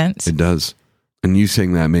that make sense? It does. And you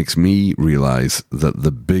saying that makes me realize that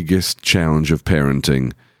the biggest challenge of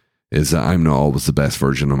parenting is that I'm not always the best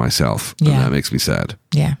version of myself. And that makes me sad.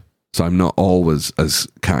 Yeah. So I'm not always as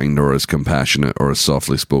kind or as compassionate or as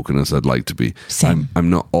softly spoken as I'd like to be. Same. I'm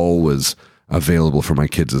not always available for my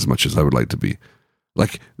kids as much as I would like to be.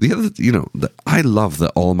 Like the other, I love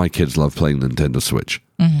that all my kids love playing Nintendo Switch.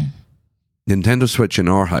 Mm-hmm. Nintendo Switch in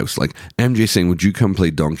our house, like MJ saying, would you come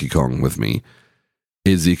play Donkey Kong with me,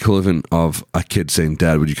 is the equivalent of a kid saying,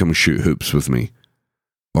 Dad, would you come and shoot hoops with me?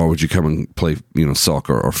 Or would you come and play,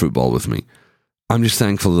 soccer or football with me? I'm just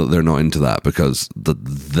thankful that they're not into that, because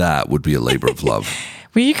that would be a labor of love.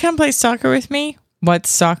 Will you come play soccer with me? What's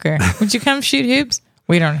soccer? Would you come shoot hoops?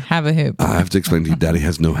 We don't have a hoop. I have to explain to you, Daddy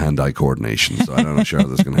has no hand-eye coordination, so I'm not sure how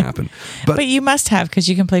that's going to happen. But you must have, because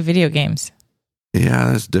you can play video games.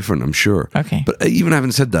 Yeah, that's different, I'm sure. Okay. But even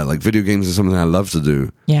having said that, like video games is something I love to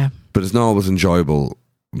do. Yeah. But it's not always enjoyable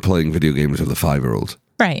playing video games with a 5-year-old.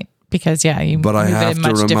 Right. Because, But I have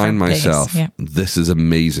to remind myself, this is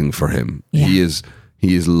amazing for him. Yeah.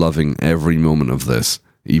 He is loving every moment of this,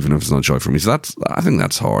 even if it's not joy for me. So I think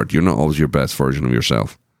that's hard. You're not always your best version of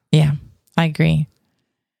yourself. Yeah, I agree.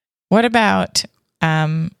 What about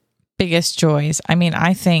biggest joys? I mean,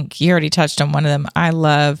 I think you already touched on one of them. I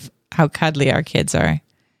love how cuddly our kids are.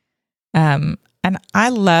 And I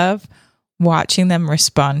love watching them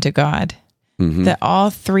respond to God. Mm-hmm. That all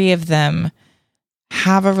three of them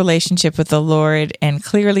have a relationship with the Lord and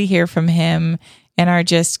clearly hear from Him and are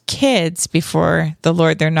just kids before the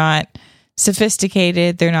Lord. They're not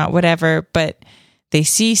sophisticated. They're not whatever, but they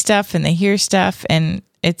see stuff and they hear stuff, and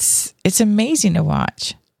it's amazing to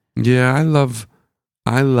watch. Yeah,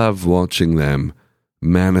 I love watching them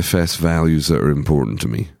manifest values that are important to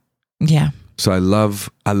me. Yeah. So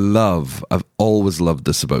I've always loved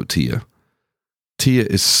this about Tia. Tia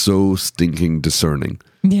is so stinking discerning.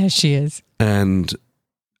 Yeah, she is. And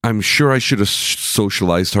I'm sure I should have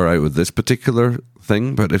socialized her out with this particular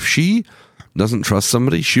thing, but if she doesn't trust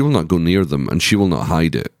somebody, she will not go near them and she will not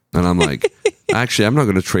hide it. And I'm like, actually, I'm not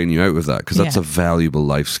going to train you out with that, because that's a valuable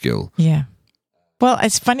life skill. Yeah. Well,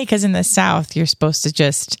 it's funny because in the South, you're supposed to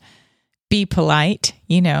just be polite,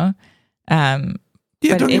 Yeah, don't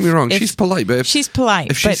get me wrong. She's polite, but she's polite.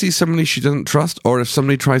 If she sees somebody she doesn't trust, or if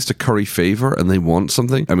somebody tries to curry favor and they want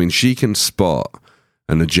something, I mean, she can spot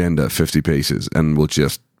an agenda at 50 paces and will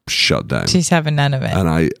just shut down. She's having none of it.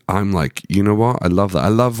 And I'm like, you know what? I love that. I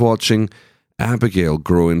love watching Abigail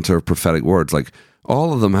grow into her prophetic words. Like,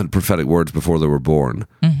 all of them had prophetic words before they were born.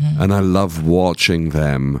 Mm-hmm. And I love watching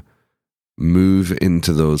them move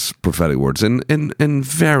into those prophetic words in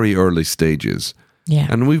very early stages. Yeah.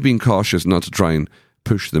 And we've been cautious not to try and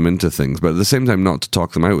push them into things, but at the same time not to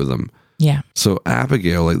talk them out with them. Yeah. So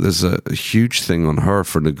Abigail, like, there's a huge thing on her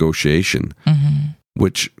for negotiation,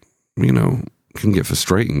 which, can get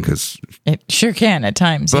frustrating, because it sure can at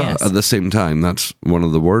times. But at the same time, that's one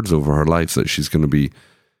of the words over her life, that she's going to be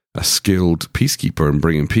a skilled peacekeeper and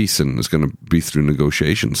bringing peace, and it's going to be through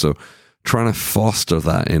negotiation. So trying to foster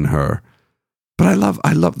that in her. But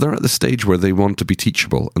I love they're at the stage where they want to be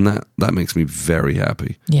teachable, and that makes me very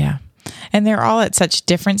happy. Yeah. And they're all at such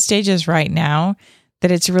different stages right now that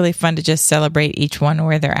it's really fun to just celebrate each one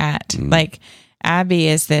where they're at. Like Abby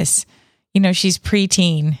is this, she's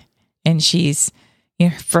preteen, and she's,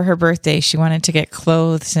 for her birthday, she wanted to get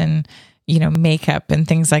clothes and, makeup and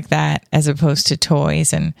things like that, as opposed to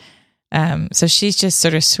toys. And so she's just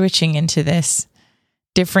sort of switching into this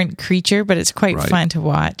different creature, but it's quite fun to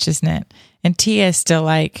watch, isn't it? And Tia is still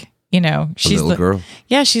like, she's a little girl.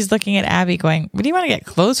 Yeah, she's looking at Abby going, what do you want to get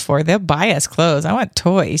clothes for? They'll buy us clothes. I want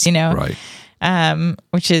toys, Right.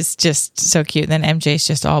 Which is just so cute. Then MJ's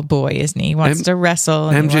just all boy, isn't he? He wants to wrestle.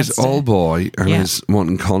 And MJ's all boy and is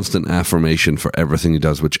wanting constant affirmation for everything he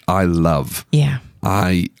does, which I love. Yeah.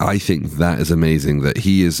 I think that is amazing, that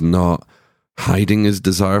he is not hiding his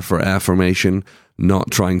desire for affirmation, not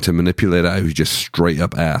trying to manipulate it out. He just straight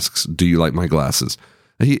up asks, do you like my glasses?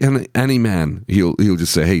 And any man, he'll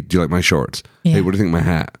just say, hey, do you like my shorts? Yeah. Hey, what do you think of my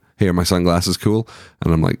hat? Hey, are my sunglasses cool?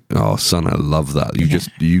 And I'm like, oh, son, I love that.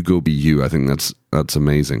 You go be you. I think that's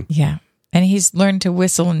amazing. Yeah. And he's learned to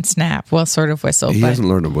whistle and snap. Well, sort of whistle. He hasn't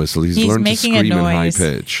learned to whistle. He's learned to scream in high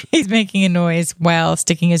pitch. He's making a noise while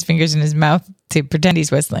sticking his fingers in his mouth to pretend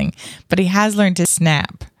he's whistling. But he has learned to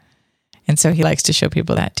snap. And so he likes to show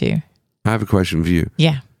people that too. I have a question for you.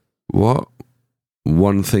 Yeah. What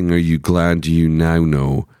one thing are you glad you now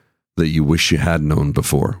know that you wish you had known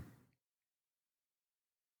before?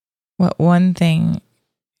 What one thing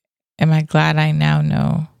am I glad I now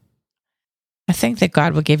know? I think that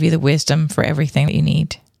God will give you the wisdom for everything that you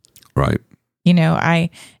need. Right.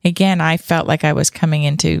 I felt like I was coming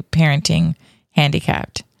into parenting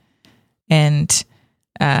handicapped, and,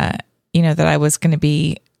 that I was going to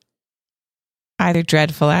be either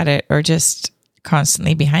dreadful at it or just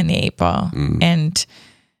constantly behind the 8 ball. And,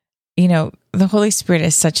 the Holy Spirit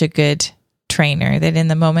is such a good trainer that in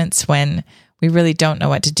the moments when we really don't know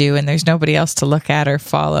what to do and there's nobody else to look at or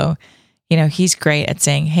follow, he's great at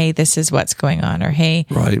saying, hey, this is what's going on, or hey,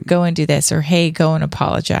 go and do this, or hey, go and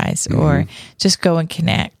apologize, or just go and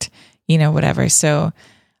connect, whatever. So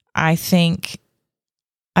I think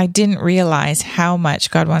I didn't realize how much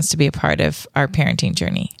God wants to be a part of our parenting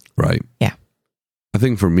journey. Right. Yeah. I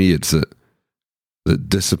think for me, it's that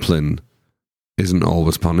discipline isn't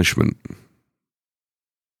always punishment.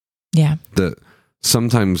 Yeah. That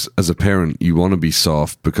sometimes as a parent, you want to be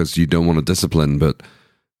soft because you don't want to discipline, but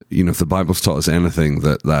if the Bible's taught us anything,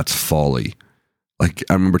 that's folly. Like,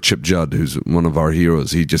 I remember Chip Judd, who's one of our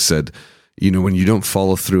heroes, he just said, when you don't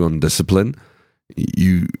follow through on discipline,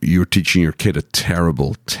 you're teaching your kid a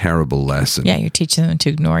terrible, terrible lesson. Yeah, you're teaching them to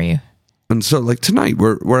ignore you. And so, like, tonight,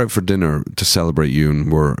 we're out for dinner to celebrate you,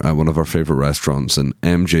 and we're at one of our favorite restaurants, and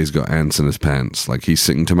MJ's got ants in his pants. Like, he's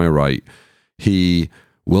sitting to my right. He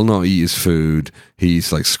will not eat his food.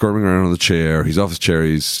 He's like squirming around on the chair. He's off his chair.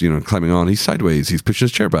 He's, climbing on. He's sideways. He's pushing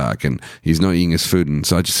his chair back, and he's not eating his food. And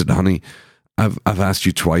so I just said, honey, I've asked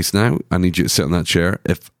you twice now. I need you to sit on that chair.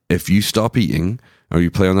 If you stop eating or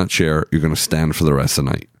you play on that chair, you're going to stand for the rest of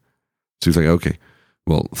the night. So he's like, okay.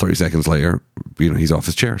 Well, 30 seconds later, he's off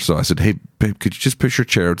his chair. So I said, hey, babe, could you just push your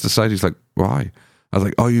chair to the side? He's like, why? I was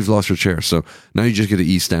like, oh, you've lost your chair. So now you just get to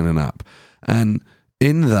eat standing up. And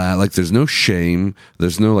in that, like, there's no shame.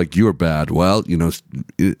 There's no, like, you're bad. Well,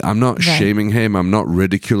 I'm not shaming him. I'm not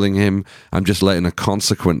ridiculing him. I'm just letting a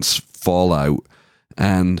consequence fall out.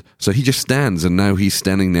 And so he just stands, and now he's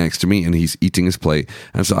standing next to me, and he's eating his plate.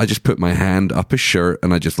 And so I just put my hand up his shirt,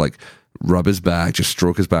 and I just, like, rub his back, just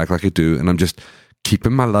stroke his back like I do. And I'm just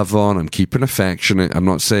keeping my love on. I'm keeping affectionate. I'm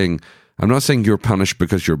not saying you're punished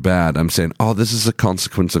because you're bad. I'm saying, oh, this is a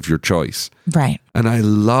consequence of your choice. Right. And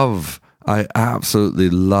I absolutely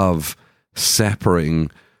love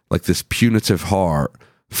separating, like, this punitive heart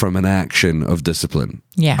from an action of discipline.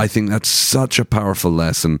 Yeah. I think that's such a powerful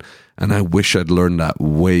lesson, and I wish I'd learned that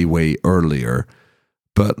way, way earlier.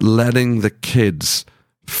 But letting the kids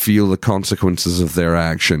feel the consequences of their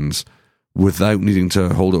actions without needing to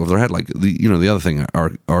hold it over their head. Like, the other thing,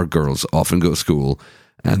 our girls often go to school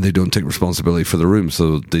and they don't take responsibility for the room,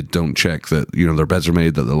 so they don't check that, their beds are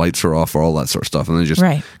made, that the lights are off, or all that sort of stuff, and they just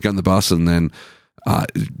get on the bus, and then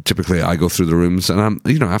typically I go through the rooms, and I'm,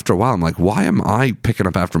 after a while, I'm like, why am I picking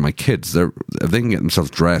up after my kids? If they can get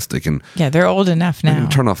themselves dressed, they can... Yeah, they're old enough now. They can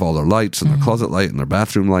turn off all their lights, and their closet light, and their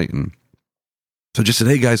bathroom light, and... So I just said,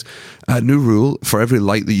 hey guys, new rule, for every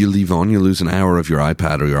light that you leave on, you lose an hour of your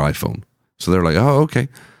iPad or your iPhone. So they're like, oh, okay.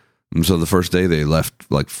 And so the first day they left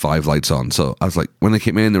like 5 lights on. So I was like, when they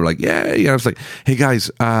came in, they were like, yeah. I was like, hey guys,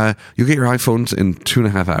 you'll get your iPhones in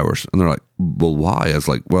 2.5 hours. And they're like, well, why? I was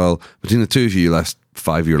like, well, between the two of you, you left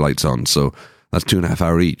 5 of your lights on. So That's 2.5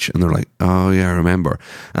 hours each. And they're like, oh yeah, I remember.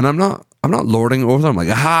 And I'm not lording over them. I'm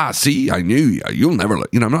like, aha, see, I knew you'll never,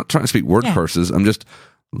 I'm not trying to speak word curses. I'm just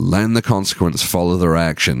letting the consequence follow their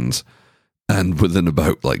actions. And within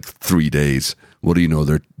about 3 days, what do you know?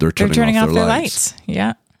 They're turning off their lights.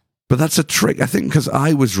 Yeah. But that's a trick, I think, because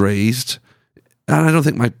I was raised, and I don't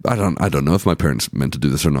think I don't know if my parents meant to do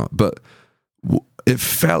this or not, but it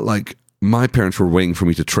felt like my parents were waiting for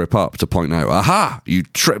me to trip up to point out, aha, you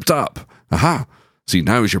tripped up. Aha. See,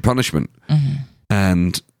 now is your punishment. Mm-hmm.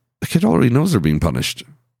 And the kid already knows they're being punished.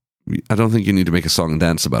 I don't think you need to make a song and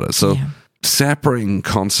dance about it. So separating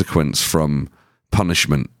consequence from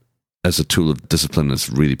punishment as a tool of discipline is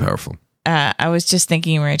really powerful. I was just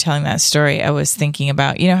thinking when we were telling that story, I was thinking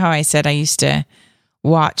about, you know how I said I used to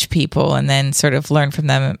watch people and then sort of learn from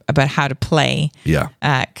them about how to play. Yeah.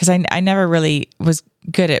 Because I never really was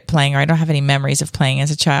good at playing, or I don't have any memories of playing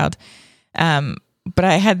as a child. But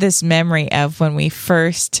I had this memory of when we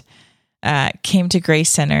first came to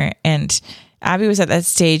Grace Center, and Abby was at that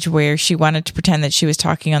stage where she wanted to pretend that she was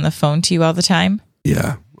talking on the phone to you all the time.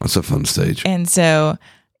 Yeah, that's a fun stage. And so,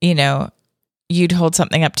 you'd hold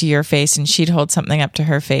something up to your face and she'd hold something up to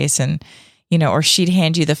her face, and, or she'd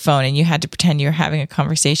hand you the phone and you had to pretend you were having a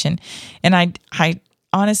conversation. And I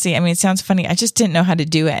honestly, it sounds funny. I just didn't know how to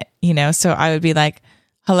do it, so I would be like,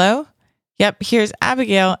 hello? Yep, here's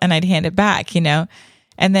Abigail. And I'd hand it back, and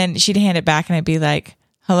then she'd hand it back and I'd be like,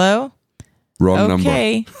 hello? Wrong number.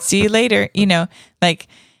 Okay, see you later, and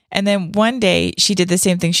then one day she did the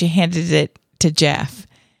same thing. She handed it to Jeff.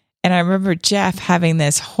 And I remember Jeff having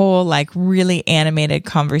this whole really animated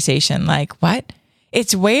conversation, what?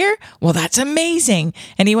 It's where? Well, that's amazing.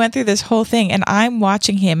 And he went through this whole thing, and I'm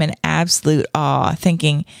watching him in absolute awe,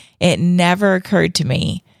 thinking it never occurred to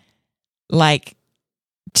me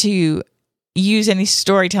to use any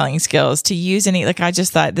storytelling skills, to use any, I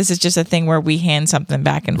just thought this is just a thing where we hand something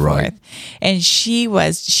back and forth. And she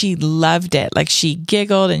loved it. She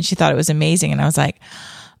giggled and she thought it was amazing. And I was like,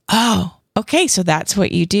 oh, okay, so that's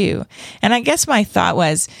what you do. And I guess my thought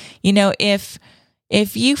was,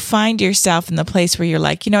 if you find yourself in the place where you're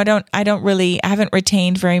like, I haven't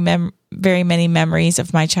retained very many memories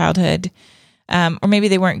of my childhood, or maybe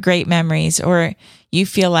they weren't great memories, or you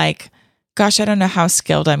feel like, gosh, I don't know how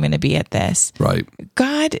skilled I'm going to be at this. Right.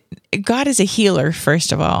 God is a healer,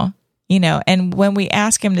 first of all. And when we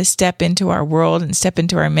ask him to step into our world and step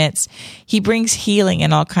into our midst, he brings healing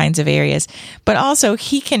in all kinds of areas. But also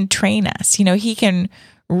he can train us. He can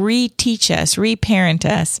reteach us, reparent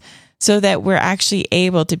us, so that we're actually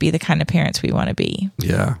able to be the kind of parents we want to be.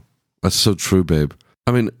 Yeah, that's so true, babe.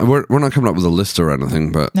 We're not coming up with a list or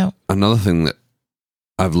anything, but no. Another thing that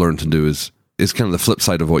I've learned to do is kind of the flip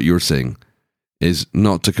side of what you're saying, is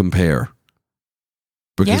not to compare.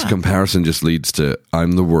 Because comparison just leads to,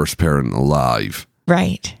 I'm the worst parent alive.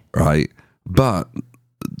 Right. Right. But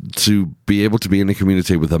to be able to be in a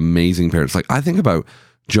community with amazing parents, I think about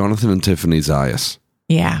Jonathan and Tiffany Zayas.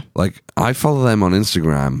 Yeah. I follow them on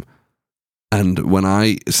Instagram, and when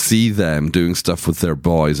I see them doing stuff with their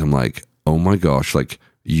boys, I'm like, oh my gosh,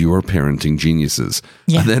 you're parenting geniuses.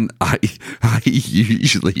 Yeah. And then I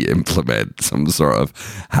usually implement some sort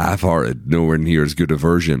of half-hearted, nowhere near as good a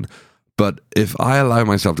version. But if I allow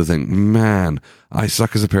myself to think, man, I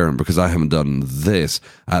suck as a parent because I haven't done this,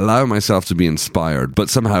 I allow myself to be inspired, but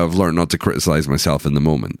somehow I've learned not to criticize myself in the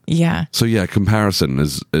moment. Yeah. So comparison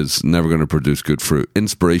is never going to produce good fruit.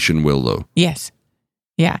 Inspiration will, though. Yes.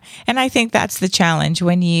 Yeah. And I think that's the challenge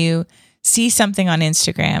when you see something on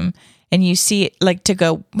Instagram and you see it, to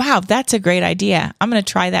go, wow, that's a great idea. I'm going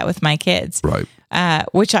to try that with my kids. Right.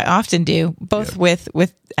 Which I often do, both with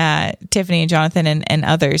Tiffany and Jonathan and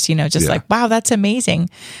others, wow, that's amazing.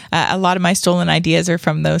 A lot of my stolen ideas are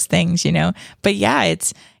from those things, But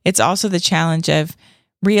it's also the challenge of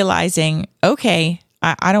realizing, okay,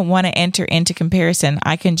 I don't want to enter into comparison.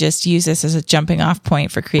 I can just use this as a jumping off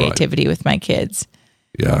point for creativity with my kids.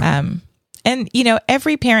 Yeah. And,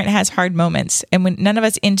 every parent has hard moments. And when none of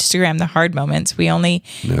us Instagram the hard moments, we only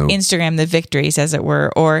Instagram the victories, as it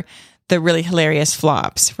were, or the really hilarious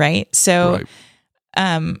flops, right? So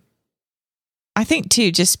I think,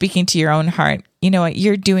 too, just speaking to your own heart,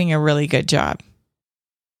 you're doing a really good job.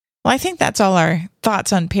 Well, I think that's all our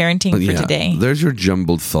thoughts on parenting for today. There's your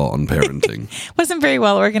jumbled thought on parenting. Wasn't very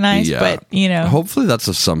well organized, but, Hopefully that's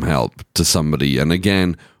of some help to somebody. And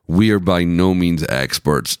again, we are by no means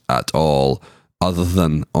experts at all, other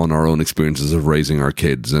than on our own experiences of raising our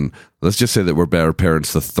kids. And let's just say that we're better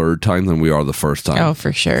parents the third time than we are the first time. Oh,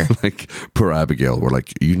 for sure. Poor Abigail. We're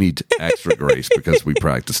like, you need extra grace because we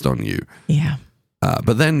practiced on you. Yeah.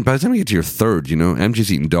 But then by the time you get to your third,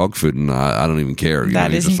 MJ's eating dog food and I don't even care.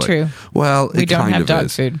 That isn't true. Well, we don't have dog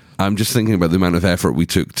food. I'm just thinking about the amount of effort we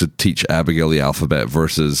took to teach Abigail the alphabet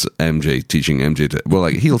versus MJ teaching MJ to... Well,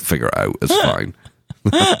 like, he'll figure it out. It's fine.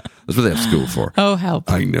 That's what they have school for. Oh,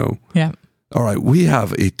 help. I know. Yeah. All right, we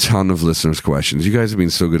have a ton of listeners' questions. You guys have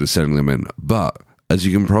been so good at sending them in. But as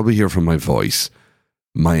you can probably hear from my voice,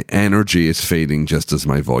 my energy is fading just as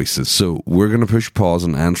my voice is. So we're going to push pause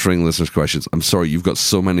on answering listeners' questions. I'm sorry, you've got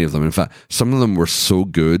so many of them. In fact, some of them were so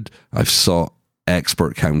good, I've sought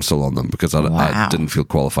expert counsel on them because I didn't feel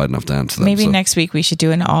qualified enough to answer them. Maybe next week we should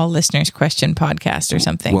do an all listeners question podcast or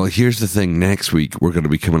something. Well, here's the thing. Next week, we're going to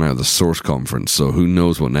be coming out of the Source Conference. So who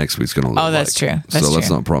knows what next week's going to look like. Oh, that's true. Let's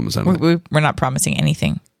not promise anything. We're not promising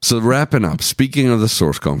anything. So wrapping up, speaking of the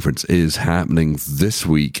Source Conference is happening this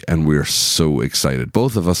week and we're so excited.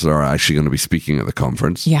 Both of us are actually going to be speaking at the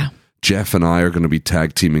conference. Yeah. Jeff and I are going to be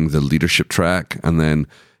tag teaming the leadership track, and then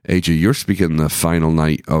AJ, you're speaking the final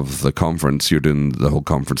night of the conference. You're doing the whole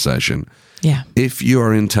conference session. Yeah. If you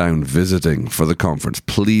are in town visiting for the conference,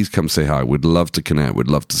 please come say hi. We'd love to connect. We'd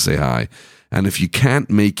love to say hi. And if you can't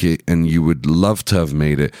make it and you would love to have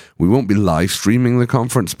made it, we won't be live streaming the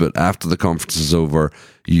conference, but after the conference is over,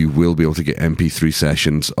 you will be able to get MP3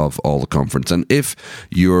 sessions of all the conference. And if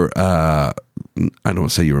you're, I don't want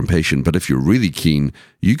to say you're impatient, but if you're really keen,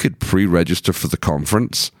 you could pre-register for the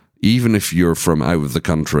conference, even if you're from out of the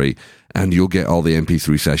country, and you'll get all the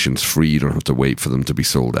MP3 sessions free. You don't have to wait for them to be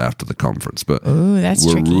sold after the conference. But that's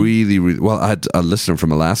we're tricky. really, really well. I had a listener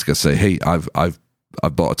from Alaska say, "Hey, I've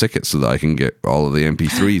bought a ticket so that I can get all of the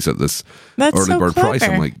MP3s at this early bird price."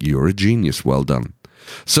 I'm like, "You're a genius. Well done."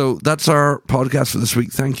 So that's our podcast for this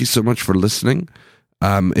week. Thank you so much for listening.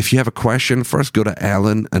 If you have a question for us, go to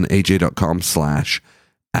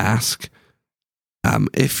ellenandaj.com/ask.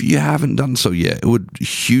 If you haven't done so yet, it would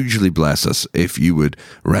hugely bless us if you would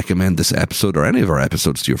recommend this episode or any of our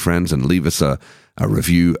episodes to your friends and leave us a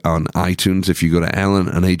review on iTunes. If you go to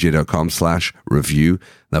ellenandaj.com/review,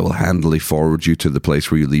 that will handily forward you to the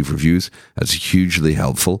place where you leave reviews. That's hugely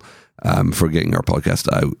helpful for getting our podcast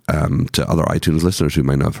out to other iTunes listeners who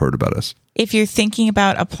might not have heard about us. If you're thinking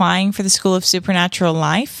about applying for the School of Supernatural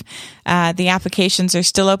Life, the applications are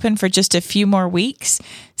still open for just a few more weeks.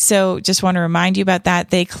 So just want to remind you about that.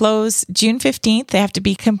 They close June 15th. They have to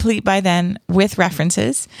be complete by then with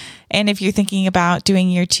references. And if you're thinking about doing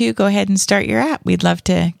year 2, go ahead and start your app. We'd love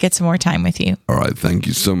to get some more time with you. All right. Thank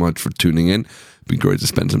you so much for tuning in. It'd be great to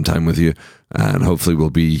spend some time with you. And hopefully we'll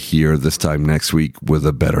be here this time next week with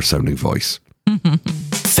a better sounding voice.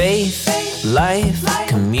 Faith, life,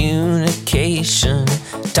 communication,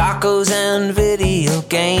 tacos and video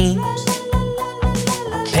games,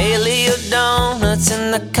 paleo donuts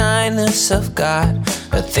and the kindness of God,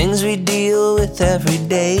 the things we deal with every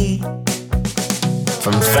day.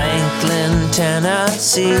 From Franklin,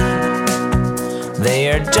 Tennessee,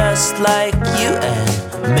 they are just like you and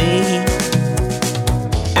me.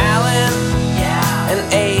 Alan and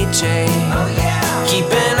AJ,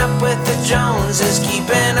 keeping up with the Joneses,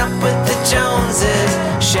 keeping up with the Joneses,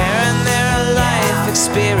 sharing their life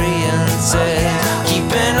experiences.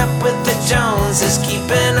 Keeping up with the Joneses,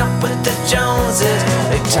 keeping up with the Joneses.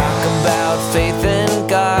 They talk about faith in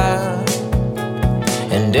God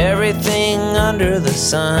and everything under the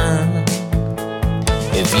sun.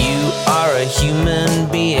 If you are a human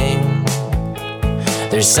being,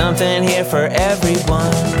 there's something here for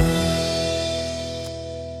everyone.